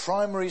our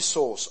primary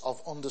source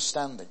of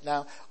understanding.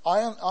 Now,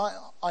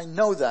 I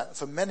know that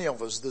for many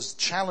of us there's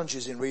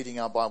challenges in reading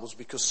our Bibles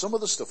because some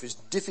of the stuff is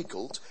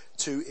difficult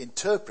to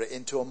interpret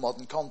into a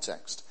modern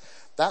context.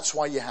 That's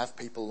why you have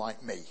people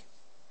like me.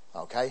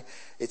 Okay?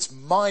 It's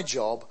my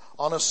job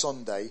on a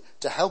Sunday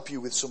to help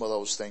you with some of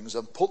those things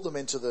and put them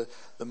into the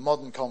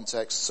modern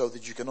context so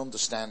that you can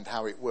understand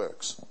how it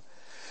works.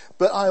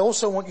 But I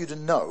also want you to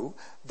know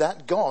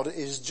that God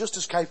is just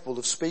as capable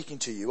of speaking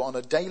to you on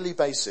a daily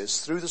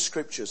basis through the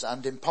scriptures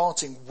and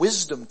imparting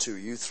wisdom to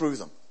you through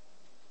them.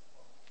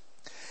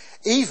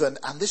 Even,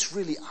 and this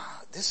really,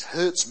 this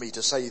hurts me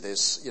to say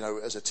this,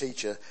 as a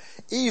teacher,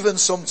 even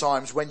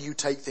sometimes when you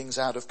take things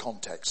out of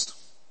context.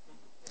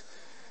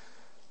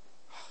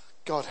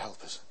 God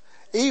help us.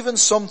 Even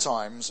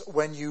sometimes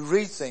when you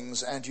read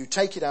things and you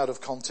take it out of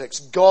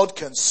context, God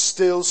can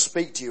still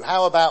speak to you.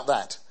 How about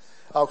that?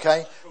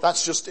 Okay?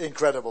 That's just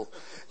incredible.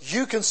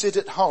 You can sit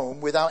at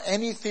home without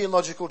any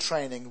theological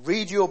training,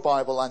 read your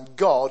Bible, and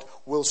God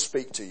will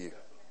speak to you.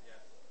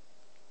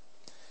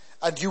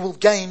 And you will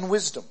gain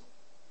wisdom.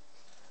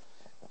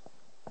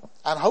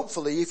 And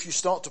hopefully, if you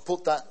start to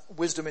put that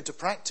wisdom into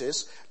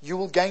practice, you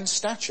will gain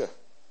stature.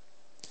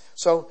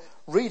 So,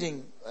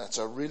 reading, that's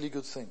a really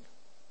good thing.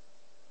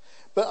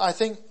 But I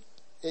think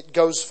it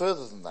goes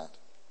further than that.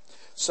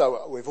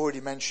 So, we've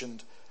already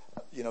mentioned,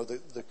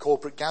 the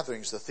corporate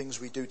gatherings, the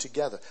things we do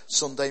together.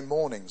 Sunday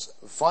mornings,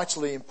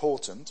 vitally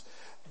important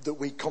that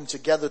we come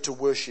together to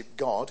worship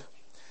God,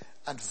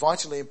 and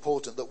vitally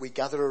important that we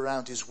gather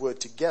around His Word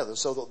together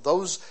so that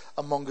those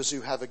among us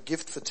who have a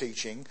gift for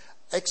teaching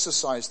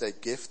exercise their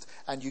gift,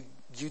 and you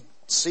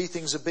see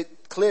things a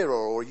bit clearer,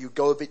 or you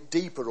go a bit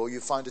deeper, or you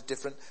find a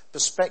different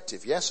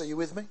perspective. Yes, are you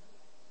with me?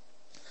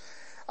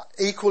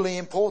 Equally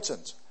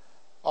important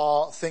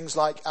are things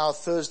like our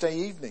Thursday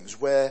evenings,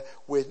 where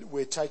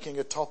we're taking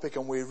a topic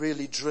and we're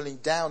really drilling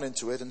down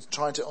into it and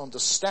trying to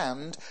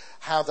understand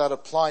how that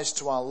applies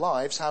to our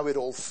lives, how it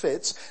all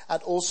fits,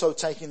 and also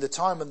taking the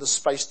time and the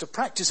space to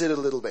practice it a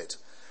little bit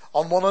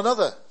on one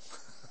another.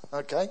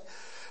 Okay?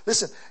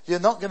 Listen, you're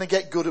not going to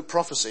get good at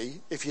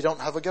prophecy if you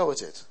don't have a go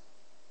at it.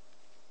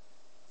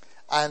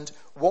 And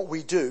what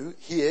we do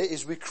here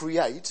is we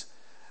create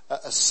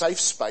a safe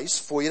space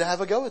for you to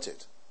have a go at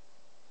it.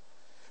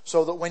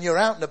 So that when you're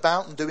out and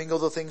about and doing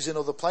other things in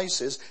other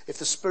places, if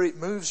the Spirit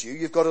moves you,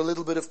 you've got a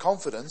little bit of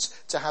confidence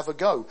to have a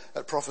go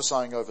at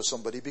prophesying over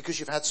somebody because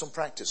you've had some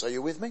practice. Are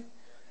you with me?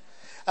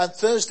 And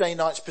Thursday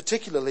nights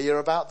particularly are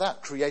about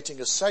that,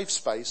 creating a safe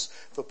space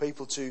for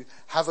people to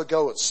have a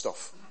go at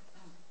stuff.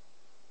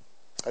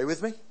 Are you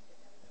with me?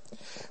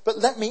 But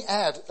let me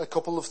add a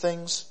couple of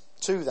things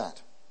to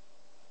that.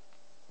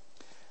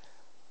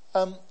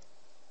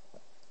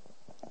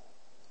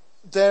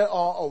 There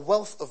are a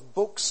wealth of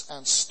books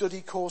and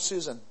study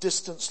courses and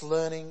distance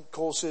learning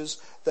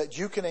courses that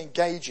you can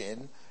engage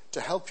in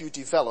to help you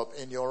develop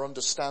in your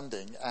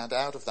understanding and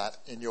out of that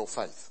in your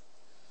faith.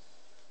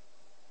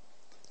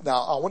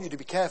 Now, I want you to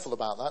be careful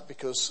about that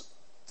because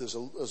there's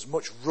as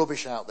much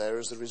rubbish out there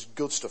as there is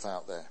good stuff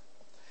out there.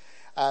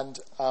 And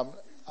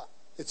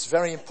it's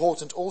very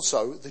important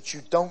also that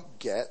you don't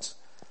get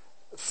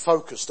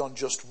focused on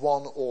just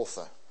one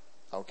author.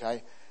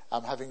 Okay?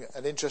 I'm having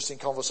an interesting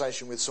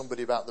conversation with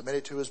somebody about the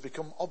minute who has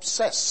become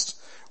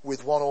obsessed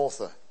with one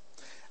author.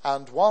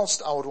 And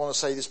whilst I would want to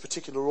say this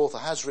particular author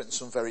has written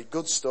some very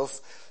good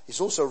stuff, he's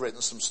also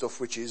written some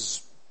stuff which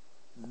is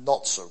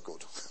not so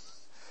good.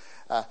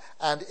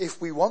 And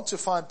if we want to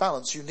find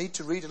balance, you need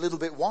to read a little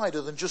bit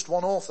wider than just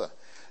one author.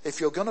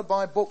 If you're going to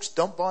buy books,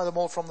 don't buy them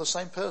all from the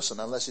same person,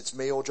 unless it's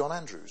me or John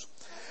Andrews.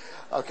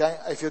 Okay?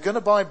 If you're going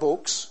to buy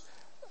books,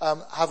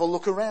 have a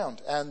look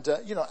around and,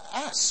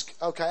 ask.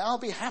 Okay, I'll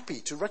be happy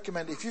to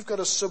recommend, if you've got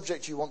a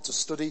subject you want to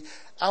study,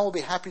 I will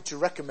be happy to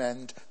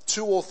recommend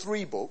 2 or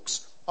 3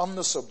 books on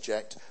the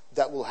subject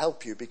that will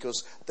help you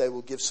because they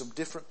will give some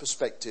different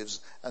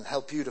perspectives and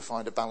help you to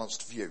find a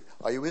balanced view.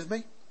 Are you with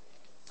me?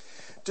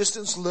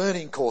 Distance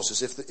learning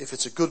courses, if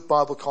it's a good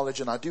Bible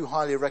college, and I do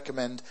highly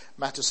recommend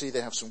Mattersea,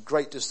 they have some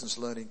great distance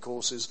learning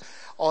courses,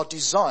 are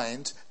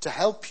designed to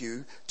help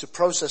you to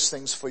process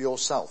things for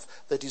yourself.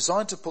 They're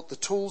designed to put the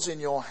tools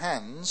in your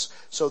hands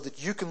so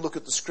that you can look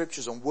at the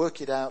scriptures and work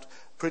it out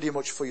pretty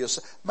much for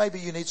yourself. Maybe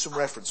you need some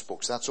reference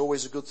books. That's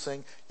always a good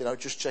thing.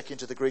 Just check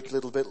into the Greek a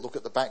little bit, look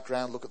at the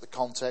background, look at the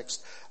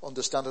context,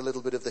 understand a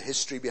little bit of the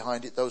history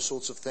behind it, those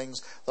sorts of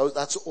things.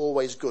 That's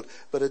always good.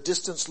 But a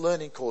distance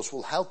learning course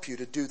will help you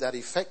to do that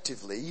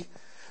effectively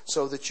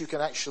so that you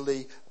can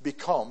actually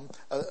become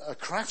a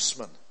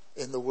craftsman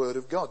in the Word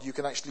of God. You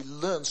can actually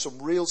learn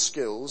some real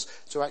skills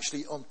to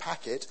actually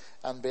unpack it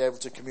and be able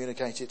to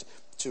communicate it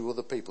to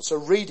other people. So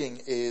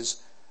reading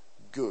is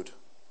good.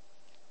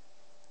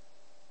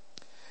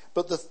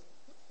 But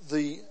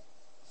the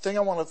thing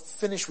I want to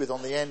finish with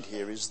on the end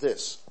here is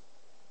this.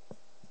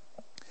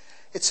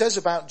 It says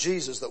about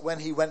Jesus that when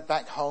he went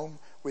back home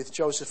with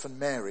Joseph and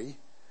Mary,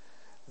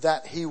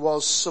 that he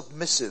was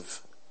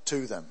submissive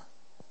to them.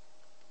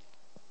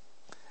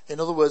 In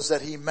other words,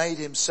 that he made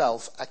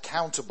himself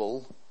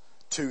accountable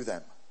to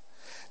them.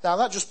 Now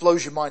that just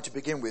blows your mind to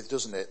begin with,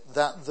 doesn't it?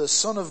 That the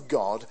Son of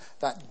God,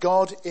 that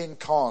God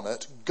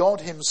incarnate,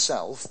 God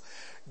himself,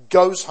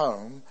 goes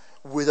home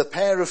with a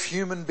pair of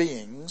human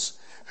beings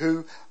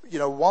who,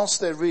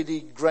 whilst they're really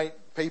great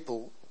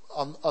people,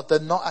 they're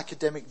not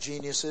academic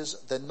geniuses,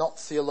 they're not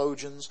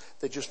theologians,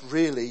 they're just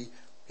really,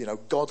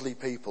 godly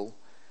people.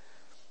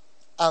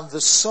 And the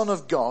Son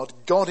of God,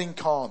 God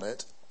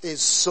incarnate,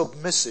 is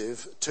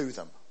submissive to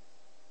them.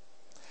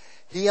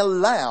 He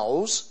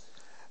allows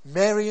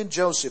Mary and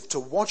Joseph to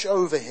watch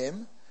over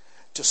him,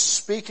 to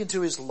speak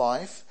into his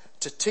life,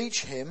 to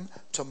teach him,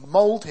 to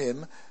mold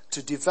him,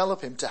 to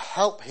develop him, to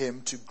help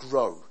him to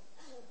grow.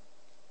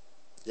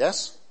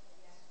 Yes?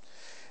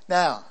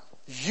 Now,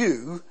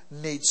 you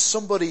need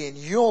somebody in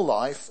your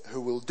life who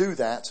will do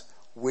that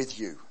with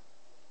you.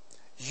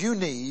 You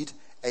need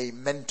a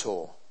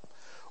mentor.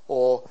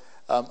 Or,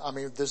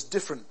 there's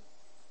different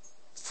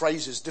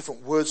phrases,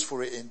 different words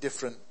for it in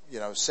different,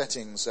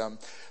 settings.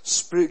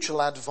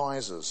 Spiritual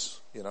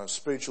advisors,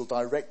 spiritual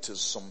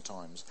directors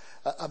sometimes.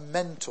 A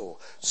mentor.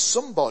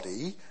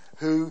 Somebody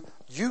who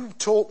you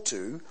talk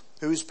to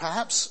who is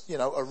perhaps,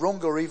 a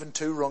rung or even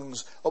two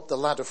rungs up the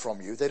ladder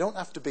from you. They don't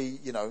have to be,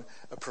 a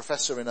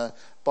professor in a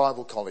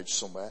Bible college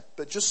somewhere,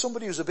 but just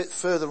somebody who's a bit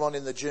further on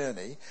in the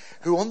journey,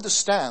 who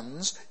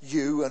understands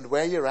you and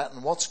where you're at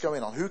and what's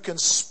going on, who can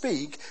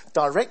speak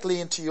directly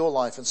into your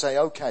life and say,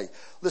 okay,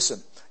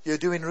 listen, you're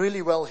doing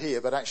really well here,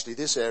 but actually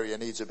this area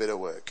needs a bit of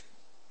work.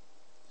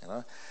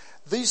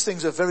 These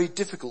things are very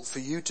difficult for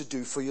you to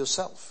do for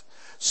yourself.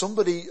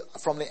 Somebody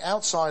from the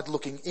outside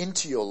looking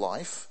into your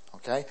life,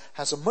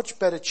 has a much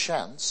better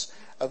chance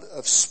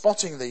of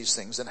spotting these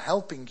things and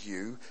helping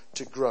you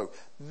to grow.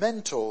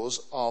 Mentors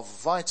are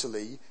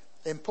vitally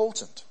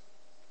important.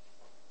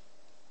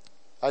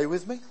 Are you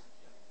with me?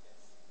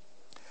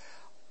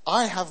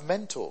 I have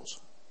mentors.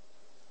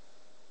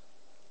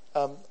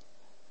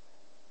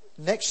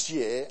 Next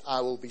year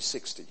I will be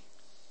 60.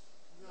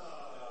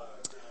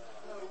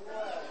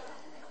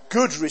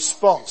 Good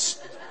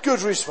response.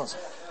 Good response.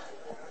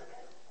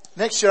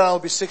 Next year I'll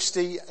be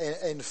 60.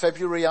 In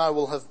February I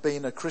will have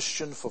been a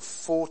Christian for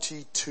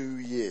 42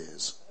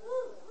 years.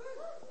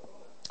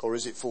 Or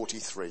is it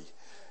 43?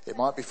 It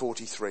might be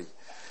 43.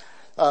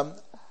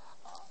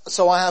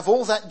 So I have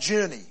all that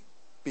journey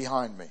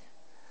behind me.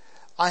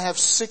 I have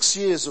 6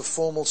 years of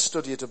formal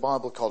study at a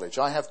Bible college.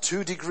 I have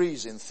 2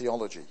 degrees in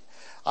theology.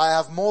 I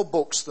have more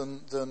books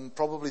than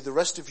probably the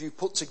rest of you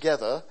put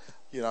together,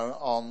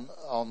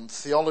 on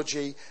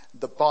theology,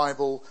 the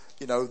Bible,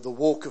 the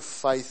walk of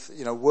faith,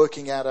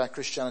 working out our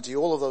Christianity,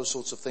 all of those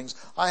sorts of things.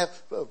 I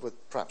have,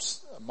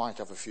 perhaps Mike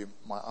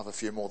might have a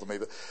few more than me,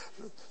 but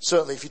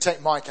certainly if you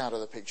take Mike out of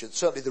the picture,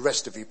 certainly the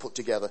rest of you put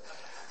together.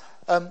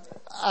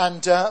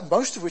 And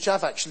most of which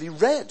I've actually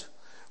read,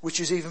 which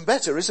is even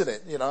better, isn't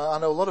it? I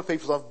know a lot of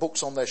people have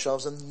books on their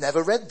shelves and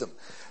never read them.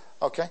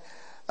 Okay?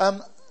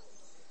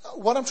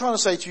 What I'm trying to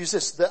say to you is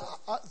this, that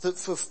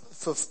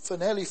for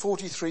nearly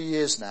 43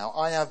 years now,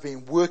 I have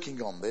been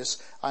working on this.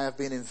 I have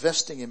been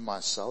investing in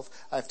myself.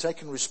 I have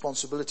taken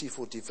responsibility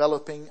for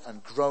developing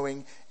and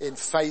growing in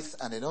faith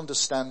and in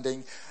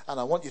understanding. And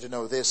I want you to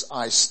know this,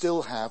 I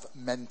still have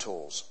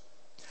mentors.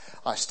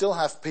 I still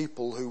have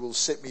people who will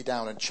sit me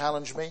down and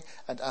challenge me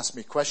and ask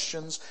me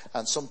questions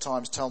and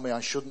sometimes tell me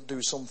I shouldn't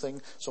do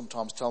something,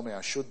 sometimes tell me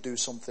I should do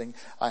something.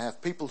 I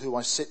have people who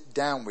I sit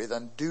down with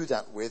and do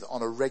that with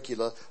on a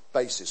regular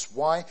basis.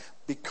 Why?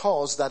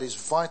 Because that is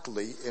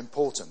vitally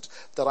important.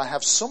 That I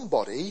have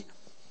somebody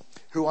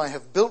who I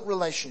have built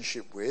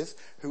relationship with,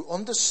 who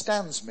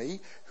understands me,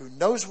 who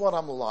knows what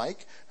I'm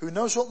like, who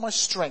knows what my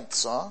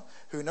strengths are,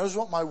 who knows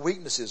what my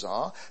weaknesses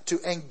are, to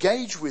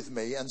engage with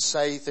me and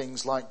say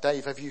things like,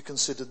 Dave, have you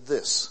considered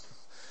this?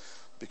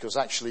 Because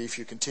actually, if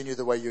you continue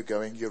the way you're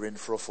going, you're in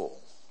for a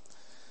fall.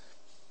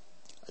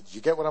 Do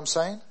you get what I'm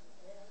saying?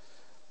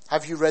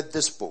 Have you read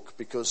this book?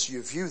 Because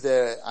your view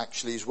there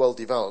actually is well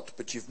developed,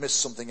 but you've missed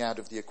something out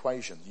of the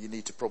equation. You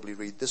need to probably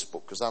read this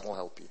book because that'll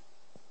help you.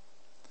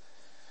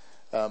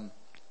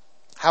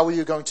 How are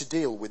you going to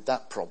deal with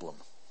that problem?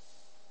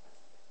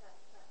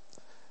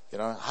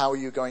 How are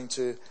you going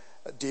to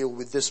deal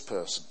with this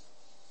person?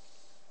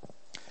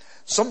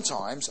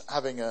 Sometimes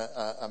having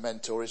a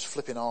mentor is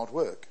flipping hard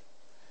work.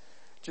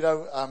 Do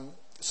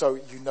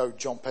you know,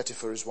 John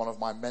Pettifer is one of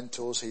my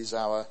mentors. He's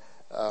our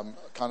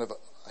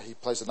he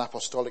plays an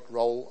apostolic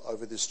role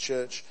over this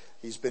church.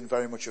 He's been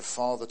very much a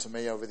father to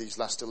me over these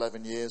last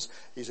 11 years.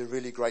 He's a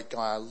really great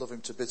guy. I love him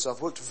to bits.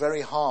 I've worked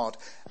very hard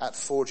at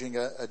forging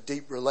a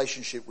deep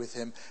relationship with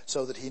him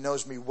so that he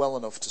knows me well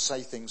enough to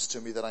say things to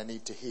me that I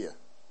need to hear.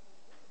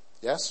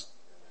 Yes?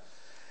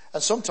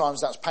 And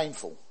sometimes that's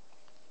painful.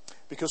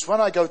 Because when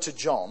I go to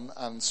John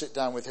and sit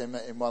down with him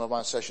in one of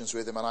my sessions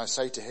with him and I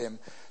say to him,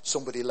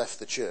 somebody left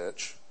the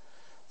church,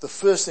 the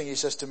first thing he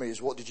says to me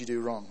is, what did you do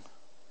wrong?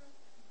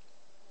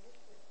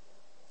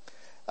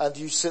 And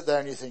you sit there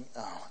and you think,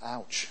 oh,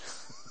 ouch.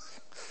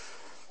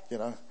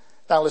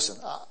 Now listen,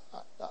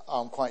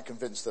 I'm quite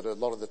convinced that a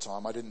lot of the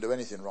time I didn't do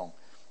anything wrong.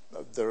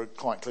 There are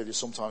quite clearly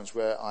some times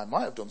where I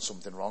might have done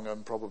something wrong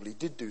and probably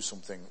did do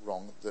something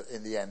wrong that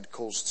in the end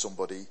caused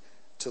somebody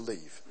to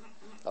leave.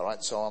 All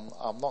right, so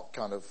I'm not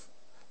kind of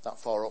that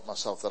far up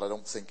myself that I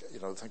don't think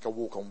I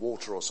walk on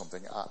water or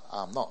something.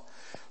 I'm not.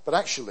 But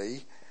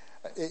actually,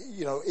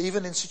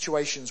 even in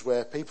situations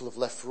where people have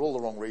left for all the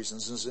wrong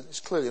reasons, and it's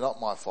clearly not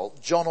my fault,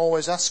 John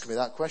always asks me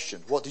that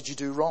question. What did you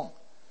do wrong?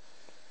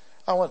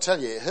 I want to tell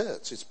you, it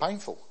hurts. It's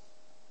painful.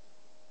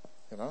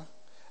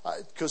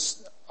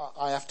 Because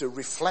I have to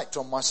reflect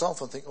on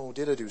myself and think, oh,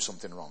 did I do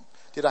something wrong?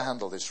 Did I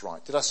handle this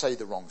right? Did I say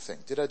the wrong thing?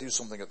 Did I do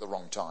something at the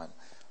wrong time?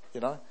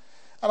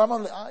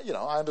 And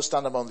I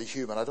understand I'm only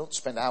human. I don't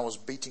spend hours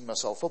beating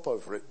myself up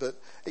over it, but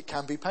it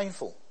can be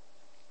painful.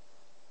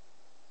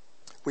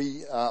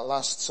 We,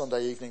 last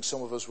Sunday evening,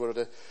 some of us were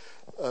at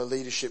a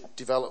leadership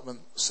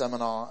development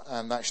seminar,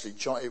 and actually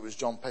it was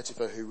John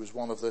Pettifer who was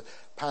one of the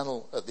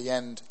panel at the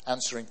end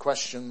answering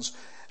questions.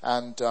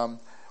 And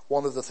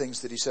one of the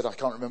things that he said, I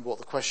can't remember what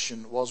the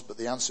question was, but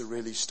the answer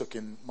really stuck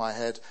in my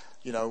head.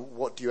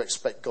 What do you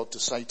expect God to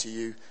say to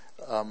you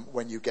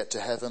when you get to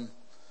heaven?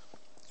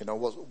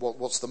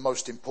 What's the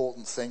most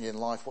important thing in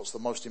life? What's the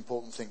most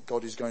important thing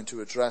God is going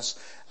to address?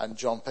 And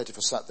John Pettifer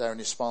sat there and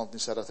he smiled and he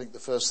said, I think the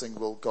first thing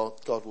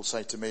God will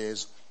say to me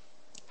is,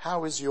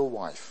 how is your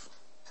wife?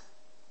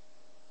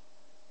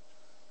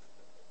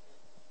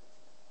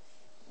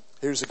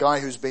 Here's a guy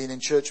who's been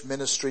in church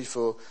ministry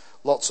for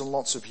lots and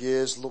lots of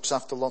years, looks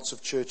after lots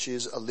of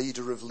churches, a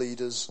leader of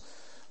leaders,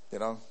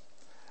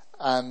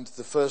 and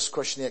the first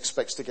question he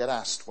expects to get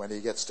asked when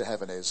he gets to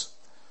heaven is,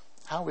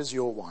 how is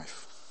your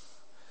wife?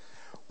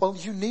 Well,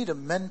 you need a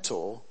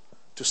mentor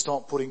to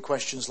start putting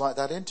questions like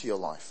that into your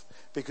life,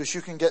 because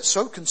you can get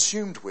so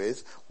consumed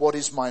with what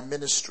is my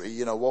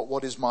ministry,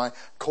 what is my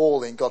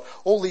calling, God,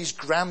 all these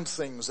grand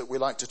things that we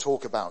like to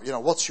talk about,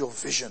 what's your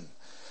vision,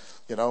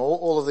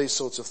 all of these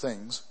sorts of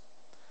things,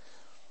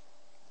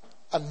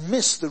 and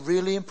miss the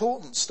really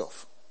important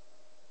stuff.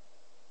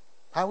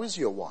 How is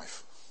your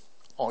wife?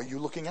 Are you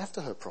looking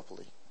after her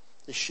properly?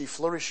 Is she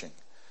flourishing?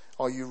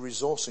 Are you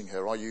resourcing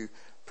her? Are you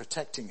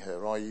protecting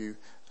her? Are you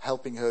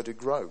helping her to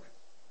grow?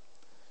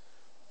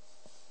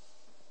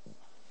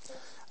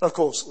 And of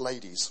course,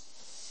 ladies,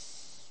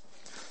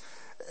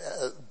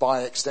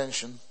 by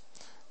extension,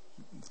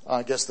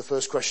 I guess the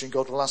first question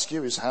God will ask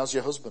you is, how's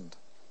your husband?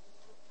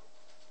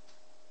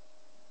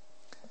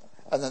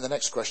 And then the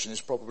next question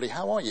is probably,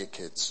 how are your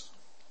kids?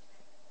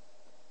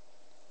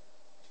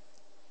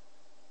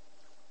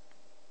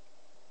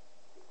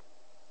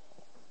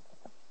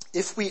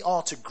 If we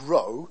are to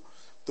grow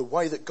the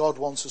way that God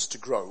wants us to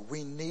grow,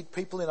 we need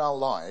people in our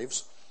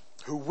lives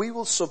who we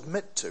will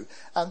submit to.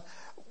 And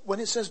when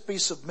it says be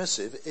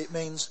submissive, it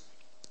means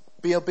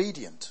be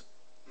obedient.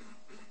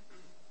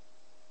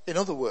 In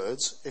other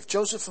words, if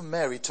Joseph and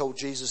Mary told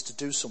Jesus to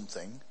do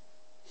something,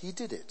 he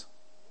did it.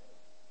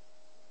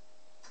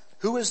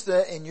 Who is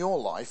there in your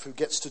life who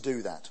gets to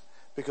do that?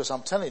 Because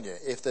I'm telling you,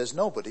 if there's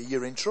nobody,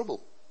 you're in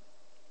trouble.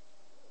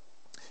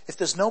 If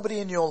there's nobody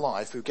in your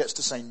life who gets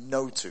to say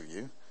no to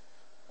you,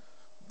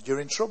 you're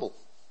in trouble.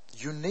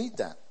 You need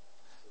that.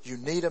 You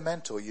need a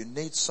mentor. You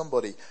need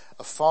somebody,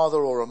 a father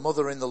or a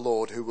mother in the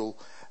Lord, who will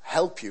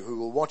help you, who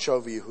will watch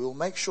over you, who will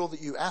make sure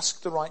that you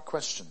ask the right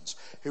questions,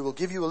 who will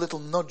give you a little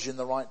nudge in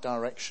the right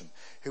direction,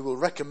 who will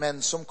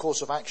recommend some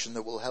course of action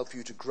that will help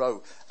you to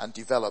grow and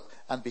develop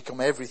and become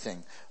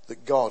everything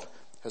that God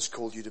has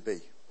called you to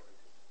be.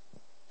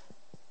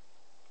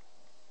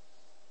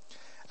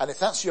 And if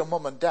that's your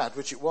mum and dad,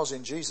 which it was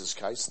in Jesus'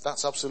 case,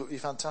 that's absolutely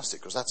fantastic,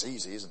 because that's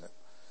easy, isn't it?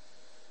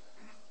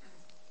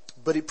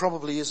 But it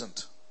probably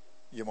isn't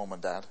your mum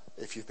and dad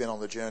if you've been on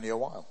the journey a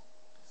while.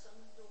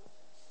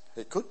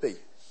 It could be.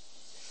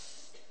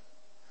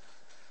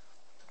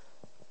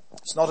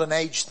 It's not an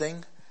age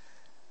thing.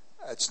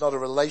 It's not a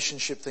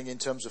relationship thing in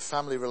terms of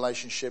family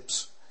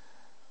relationships.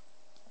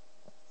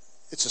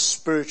 It's a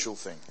spiritual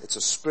thing. It's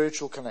a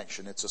spiritual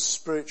connection. It's a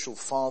spiritual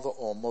father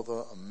or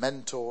mother, a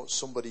mentor,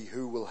 somebody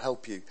who will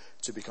help you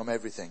to become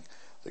everything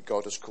that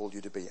God has called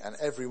you to be. And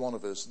every one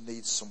of us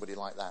needs somebody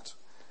like that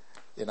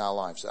in our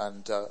lives.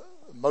 And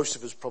most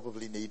of us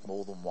probably need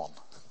more than one.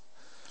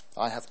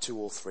 I have 2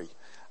 or 3.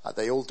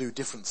 They all do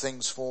different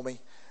things for me,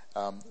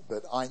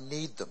 but I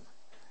need them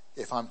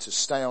if I'm to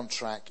stay on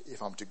track,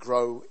 if I'm to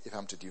grow, if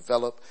I'm to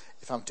develop,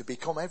 if I'm to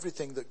become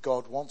everything that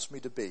God wants me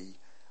to be.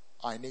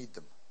 I need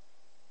them.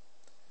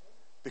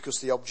 Because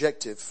the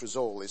objective for us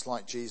all is,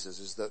 like Jesus,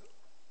 is that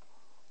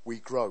we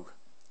grow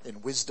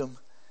in wisdom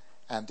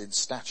and in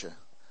stature,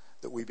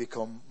 that we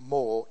become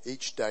more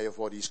each day of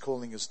what he's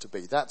calling us to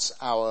be. That's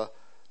our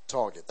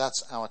target.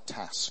 That's our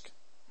task.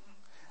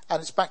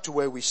 And it's back to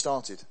where we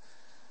started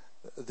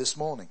this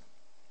morning,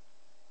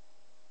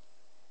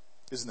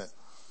 isn't it?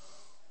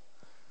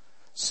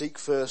 Seek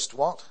first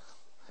what?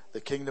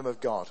 The kingdom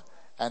of God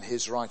and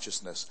his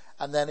righteousness.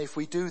 And then if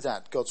we do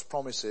that, God's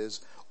promise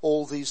is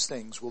all these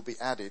things will be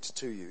added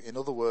to you. In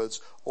other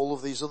words, all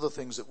of these other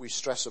things that we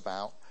stress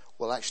about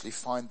will actually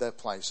find their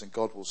place, and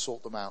God will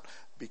sort them out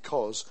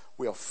because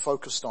we are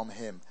focused on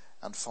him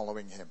and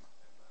following him.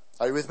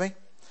 Are you with me?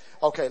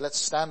 Okay, let's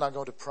stand. I'm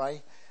going to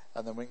pray,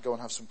 and then we can go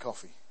and have some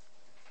coffee.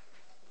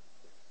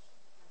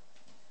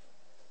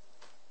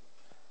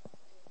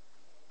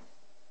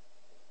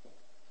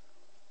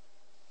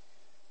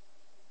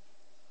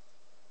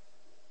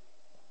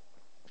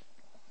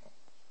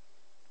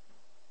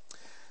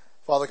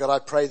 Father God, I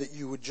pray that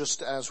you would,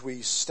 just as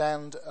we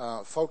stand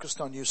focused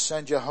on you,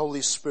 send your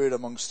Holy Spirit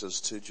amongst us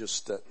to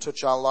just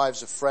touch our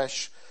lives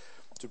afresh,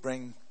 to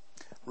bring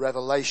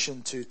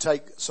revelation, to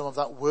take some of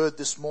that word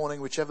this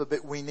morning, whichever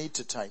bit we need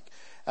to take,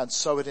 and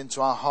sow it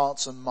into our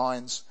hearts and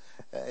minds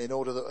in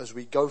order that as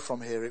we go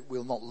from here, it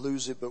will not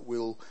lose it, but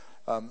we'll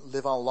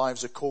live our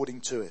lives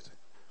according to it.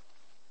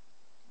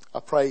 I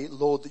pray,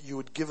 Lord, that you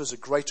would give us a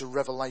greater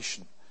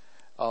revelation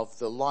of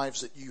the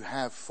lives that you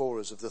have for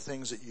us, of the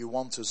things that you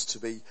want us to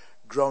be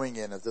growing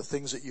in, of the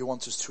things that you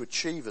want us to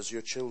achieve as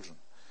your children.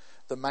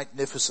 The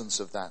magnificence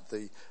of that,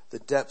 the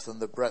depth and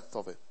the breadth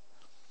of it.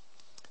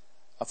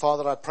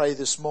 Father, I pray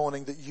this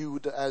morning that you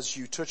would, as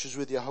you touch us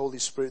with your Holy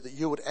Spirit, that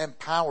you would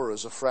empower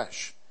us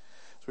afresh.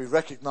 So we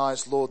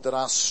recognize, Lord, that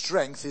our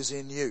strength is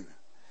in you.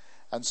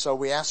 And so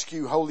we ask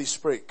you, Holy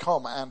Spirit,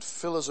 come and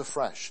fill us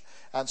afresh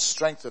and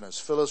strengthen us,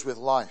 fill us with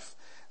life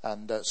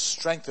and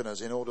strengthen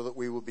us in order that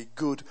we will be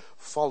good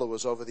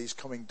followers over these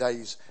coming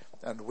days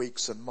and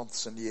weeks and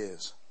months and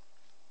years.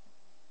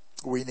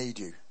 We need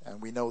you, and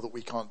we know that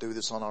we can't do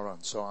this on our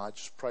own. So I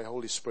just pray,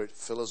 Holy Spirit,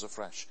 fill us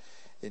afresh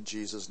in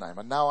Jesus' name.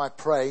 And now I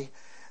pray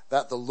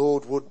that the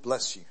Lord would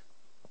bless you,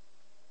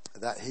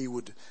 that he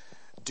would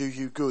do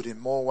you good in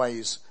more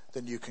ways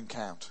than you can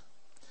count,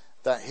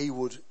 that he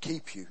would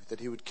keep you, that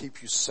he would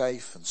keep you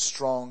safe and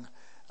strong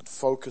and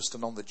focused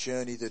and on the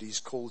journey that he's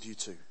called you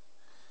to,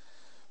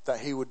 that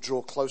he would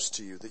draw close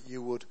to you, that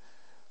you would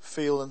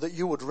feel and that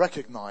you would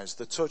recognize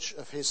the touch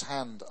of his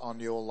hand on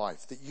your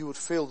life, that you would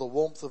feel the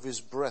warmth of his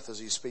breath as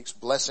he speaks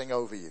blessing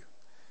over you,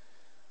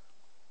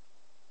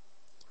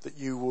 that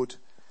you would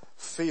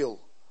feel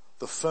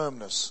the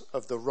firmness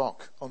of the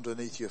rock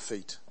underneath your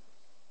feet,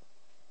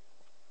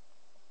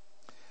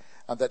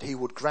 and that he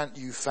would grant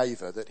you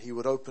favor, that he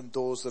would open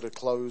doors that are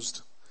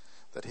closed,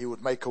 that he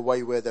would make a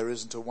way where there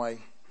isn't a way,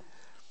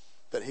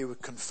 that he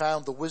would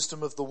confound the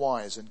wisdom of the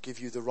wise and give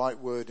you the right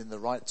word in the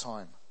right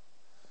time,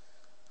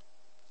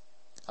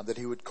 and that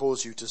he would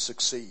cause you to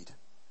succeed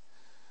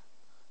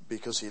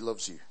because he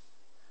loves you,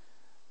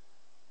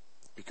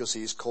 because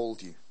he has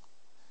called you,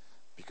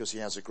 because he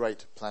has a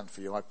great plan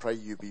for you. I pray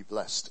you be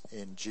blessed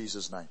in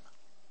Jesus' name.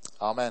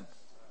 Amen.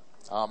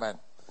 Amen.